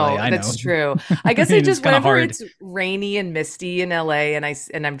I any LA. know, I that's know. true. I guess I I mean, it's just kind of whenever hard. it's rainy and misty in LA and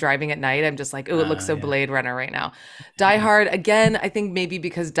I'm driving at night, I'm just like, oh, it looks so Yeah. Blade Runner right now. Die Yeah. Hard, again, I think maybe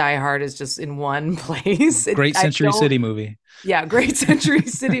because Die Hard is just in one place. Great I Century don't City movie. Yeah, great Century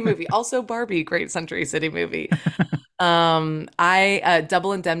City movie. Also Barbie, great Century City movie. I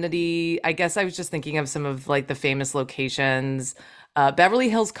Double Indemnity, I guess I was just thinking of some of like the famous locations. Beverly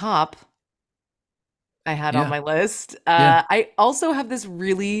Hills Cop, I had on Yeah. my list. Yeah. I also have this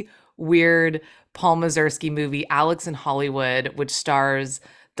really weird Paul Mazursky movie, Alex in Hollywood, which stars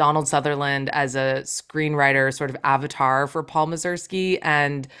Donald Sutherland as a screenwriter, sort of avatar for Paul Mazursky.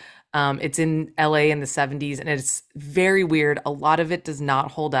 And it's in LA in the 70s, and it's very weird. A lot of it does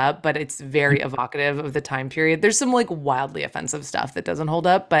not hold up, but it's very evocative of the time period. There's some like wildly offensive stuff that doesn't hold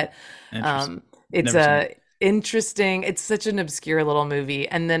up, but Interesting. it's Never seen it. interesting. It's such an obscure little movie.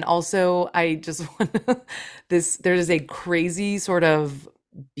 And then also I just want there's a crazy sort of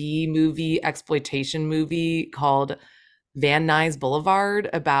B movie exploitation movie called Van Nuys Boulevard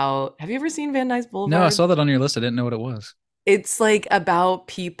about, have you ever seen Van Nuys Boulevard? No, I saw that on your list. I didn't know what it was. It's like about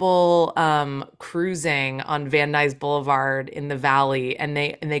people cruising on Van Nuys Boulevard in the valley, and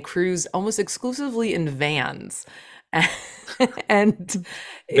they cruise almost exclusively in vans. And Vans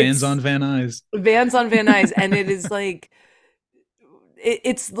it's on Van Nuys. Vans on Van Nuys, and it is like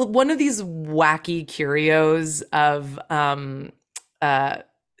it's one of these wacky curios of I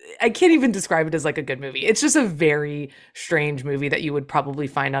can't even describe it as like a good movie. It's just a very strange movie that you would probably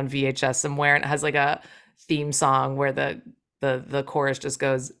find on VHS somewhere, and it has like a theme song where the chorus just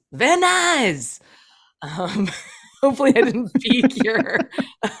goes Van Nuys. Hopefully I didn't peak your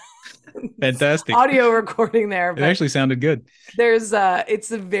Fantastic. audio recording there, It but actually sounded good. there's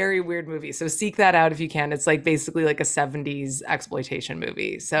it's a very weird movie, so seek that out if you can. It's like basically like a 70s exploitation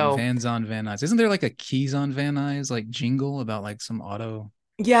movie. So Vans on Van Nuys. Isn't there like a Keys on Van Nuys like jingle about like some auto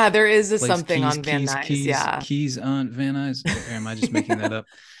yeah, there is place? something Keys, on Van keys, Nuys. keys, Yeah. keys on Van Nuys. Or am I just making that up?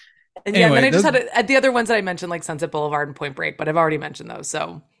 And yeah, and then Anyway, I just those had the other ones that I mentioned, like Sunset Boulevard and Point Break, but I've already mentioned those.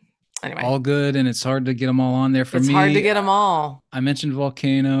 So anyway, all good, and it's hard to get them all on there for it's me. hard to get them all. I mentioned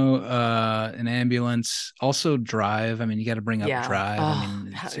Volcano, an ambulance, also Drive. I mean, you got to bring up Yeah. Drive. I mean,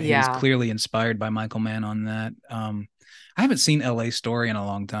 he was Yeah. clearly inspired by Michael Mann on that. I haven't seen LA Story in a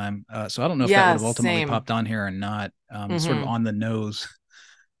long time, so I don't know if that Yeah, would have ultimately same. popped on here or not. It's sort of Mhm. on the nose.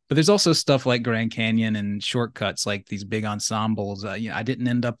 But there's also stuff like Grand Canyon and Shortcuts, like these big ensembles. I didn't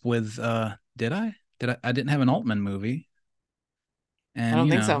end up with, did I? I didn't have an Altman movie. I And, don't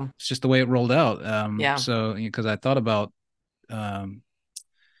think so. it's just the way it rolled out. Yeah. So, because I thought about Long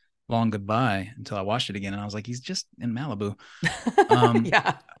Goodbye until I watched it again, and I was like, he's just in Malibu.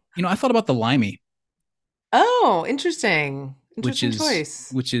 Yeah. I thought about The Limey, Oh, interesting. which Interesting is,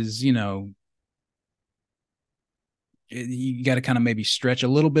 choice. you got to kind of maybe stretch a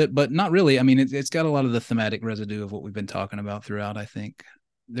little bit, but not really. I mean, it's got a lot of the thematic residue of what we've been talking about throughout, I think.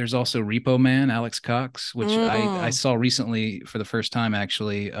 There's also Repo Man, Alex Cox, which I saw recently for the first time,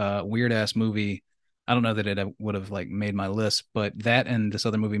 actually. Weird ass movie. I don't know that it would have like made my list, but that and this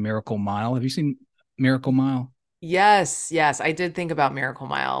other movie, Miracle Mile. Have you seen Miracle Mile? Yes, yes. I did think about Miracle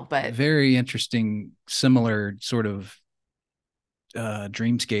Mile, but Very interesting, similar sort of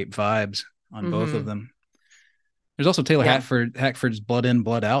dreamscape vibes on both of them. There's also Taylor Yeah. Hackford's Blood In,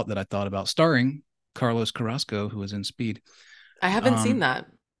 Blood Out that I thought about, starring Carlos Carrasco, who was in Speed. I haven't seen that.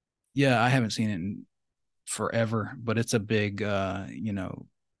 Yeah, I haven't seen it in forever, but it's a big,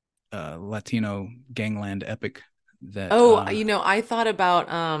 Latino gangland epic. That I thought about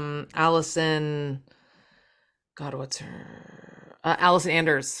Allison. God, what's her? Allison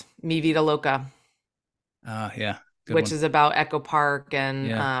Anders, Mi Vida Loca, yeah, good which one. is about Echo Park and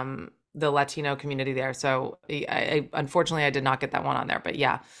Yeah. the Latino community there. So I unfortunately I did not get that one on there, but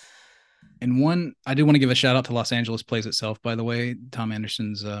yeah. And one, I do want to give a shout out to Los Angeles Plays Itself, by the way, Tom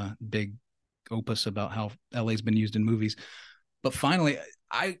Anderson's big opus about how LA's been used in movies. But finally,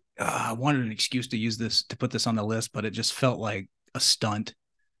 I wanted an excuse to put this on the list, but it just felt like a stunt.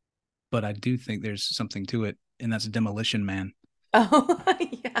 But I do think there's something to it, and that's Demolition Man. Oh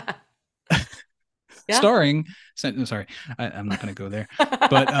yeah. Yeah. Starring, sorry, I'm not going to go there.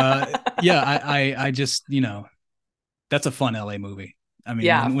 But yeah, I just, that's a fun LA movie. I mean,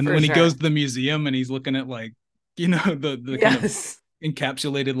 Yeah, when for he sure. goes to the museum and he's looking at like, the kind of Yes.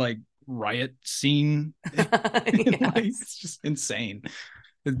 encapsulated like riot scene, like, Yes. it's just insane.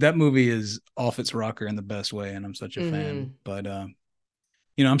 That movie is off its rocker in the best way, and I'm such a fan. But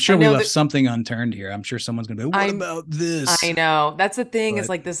I'm sure we left something unturned here. I'm sure someone's gonna be, what about this? I know. That's the thing, is But-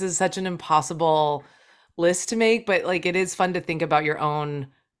 like this is such an impossible list to make, but like it is fun to think about your own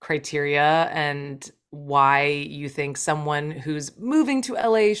criteria and why you think someone who's moving to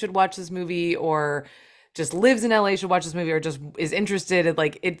LA should watch this movie, or just lives in LA should watch this movie, or just is interested in,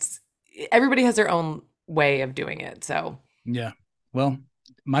 like, everybody has their own way of doing it. So yeah, well,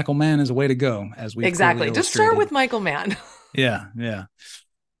 Michael Mann is a way to go, as we exactly just start with Michael Mann. Yeah.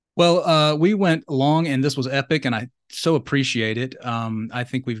 Well, we went long, and this was epic, and I so appreciate it. I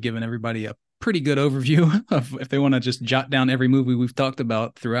think we've given everybody a pretty good overview of, if they want to just jot down every movie we've talked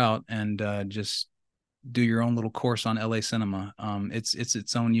about throughout, and just do your own little course on LA cinema. It's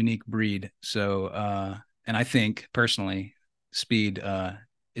its own unique breed. So, and I think personally, Speed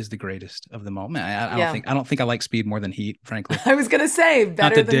is the greatest of them all. Man, I don't think I like Speed more than Heat, frankly. I was gonna say better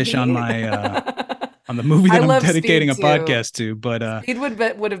not to than dish Heat. On my on the movie that I'm dedicating a podcast to, but Speed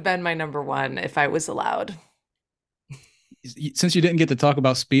would have been my number one if I was allowed. Since you didn't get to talk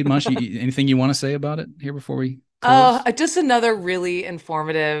about Speed much, anything you want to say about it here before we close? Just another really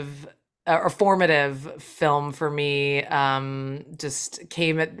informative or formative film for me. Just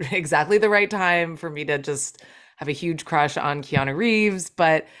came at exactly the right time for me to just have a huge crush on Keanu Reeves,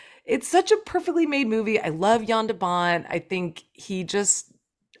 but it's such a perfectly made movie. I love Jan de Bont. I think he just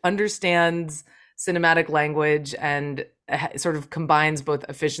understands cinematic language and sort of combines both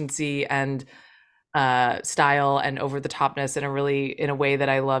efficiency and style and over the topness in a way that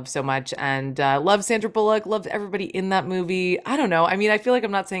I love so much, and love Sandra Bullock, love everybody in that movie. I don't know. I mean, I feel like I'm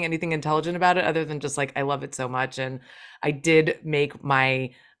not saying anything intelligent about it other than just like, I love it so much. And I did make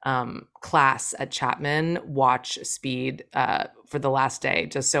my class at Chapman watch Speed for the last day,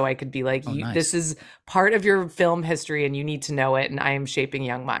 just so I could be like, nice. This is part of your film history and you need to know it. And I am shaping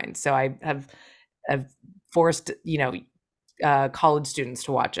young minds. So I have forced, college students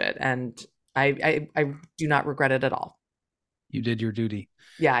to watch it. And I do not regret it at all. You did your duty.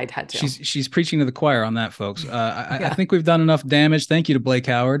 Yeah, I'd had to. She's preaching to the choir on that, folks. I think we've done enough damage. Thank you to Blake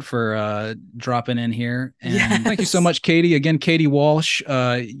Howard for dropping in here. And Thank you so much, Katie. Again, Katie Walsh.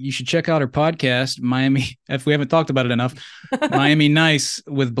 You should check out her podcast, Miami, if we haven't talked about it enough, Miami Nice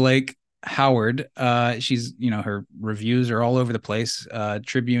with Blake Howard. She's, her reviews are all over the place.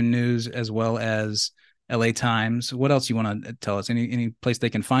 Tribune News as well as LA Times. What else you want to tell us? Any place they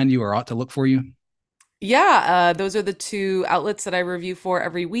can find you or ought to look for you? Yeah, those are the two outlets that I review for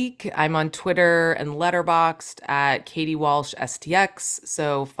every week. I'm on Twitter and Letterboxd at Katie Walsh STX,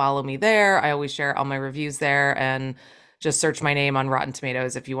 so follow me there. I always share all my reviews there, and just search my name on Rotten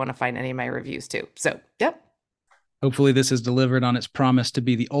Tomatoes if you want to find any of my reviews too. So, yep. Hopefully this has delivered on its promise to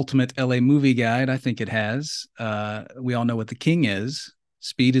be the ultimate LA movie guide. I think it has. We all know what the king is.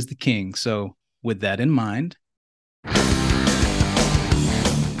 Speed is the king. So with that in mind,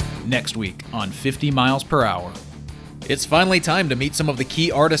 next week on 50 Miles Per Hour. It's finally time to meet some of the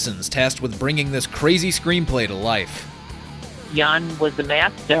key artisans tasked with bringing this crazy screenplay to life. Jan was the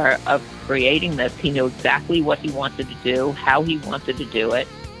master of creating this. He knew exactly what he wanted to do, how he wanted to do it.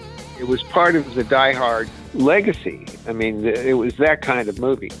 It was part of the Die Hard legacy. I mean, it was that kind of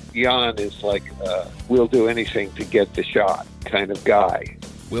movie. Jan is like, we'll do anything to get the shot kind of guy.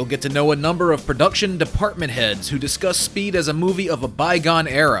 We'll get to know a number of production department heads who discuss Speed as a movie of a bygone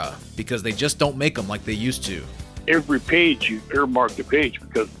era because they just don't make them like they used to. Every page, you earmarked the page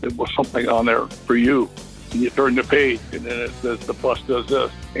because there was something on there for you. And you turn the page, and then it says the bus does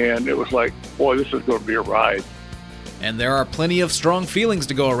this. And it was like, boy, this is going to be a ride. And there are plenty of strong feelings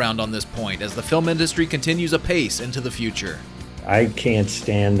to go around on this point as the film industry continues apace into the future. I can't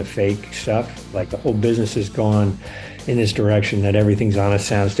stand the fake stuff. Like, the whole business has gone in this direction that everything's on a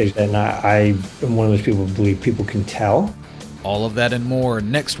soundstage, and I am one of those people who believe people can tell. All of that and more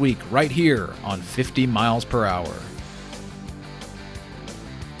next week right here on 50 Miles Per Hour.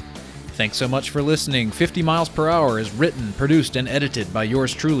 Thanks so much for listening. 50 Miles Per Hour is written, produced, and edited by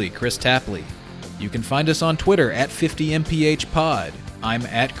yours truly, Chris Tapley. You can find us on Twitter at 50MPH Pod. I'm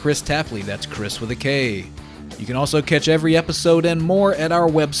at Chris Tapley, that's Chris with a K. You can also catch every episode and more at our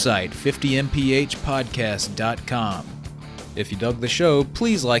website, 50mphpodcast.com. If you dug the show,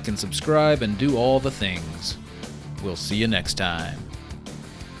 please like and subscribe and do all the things. We'll see you next time.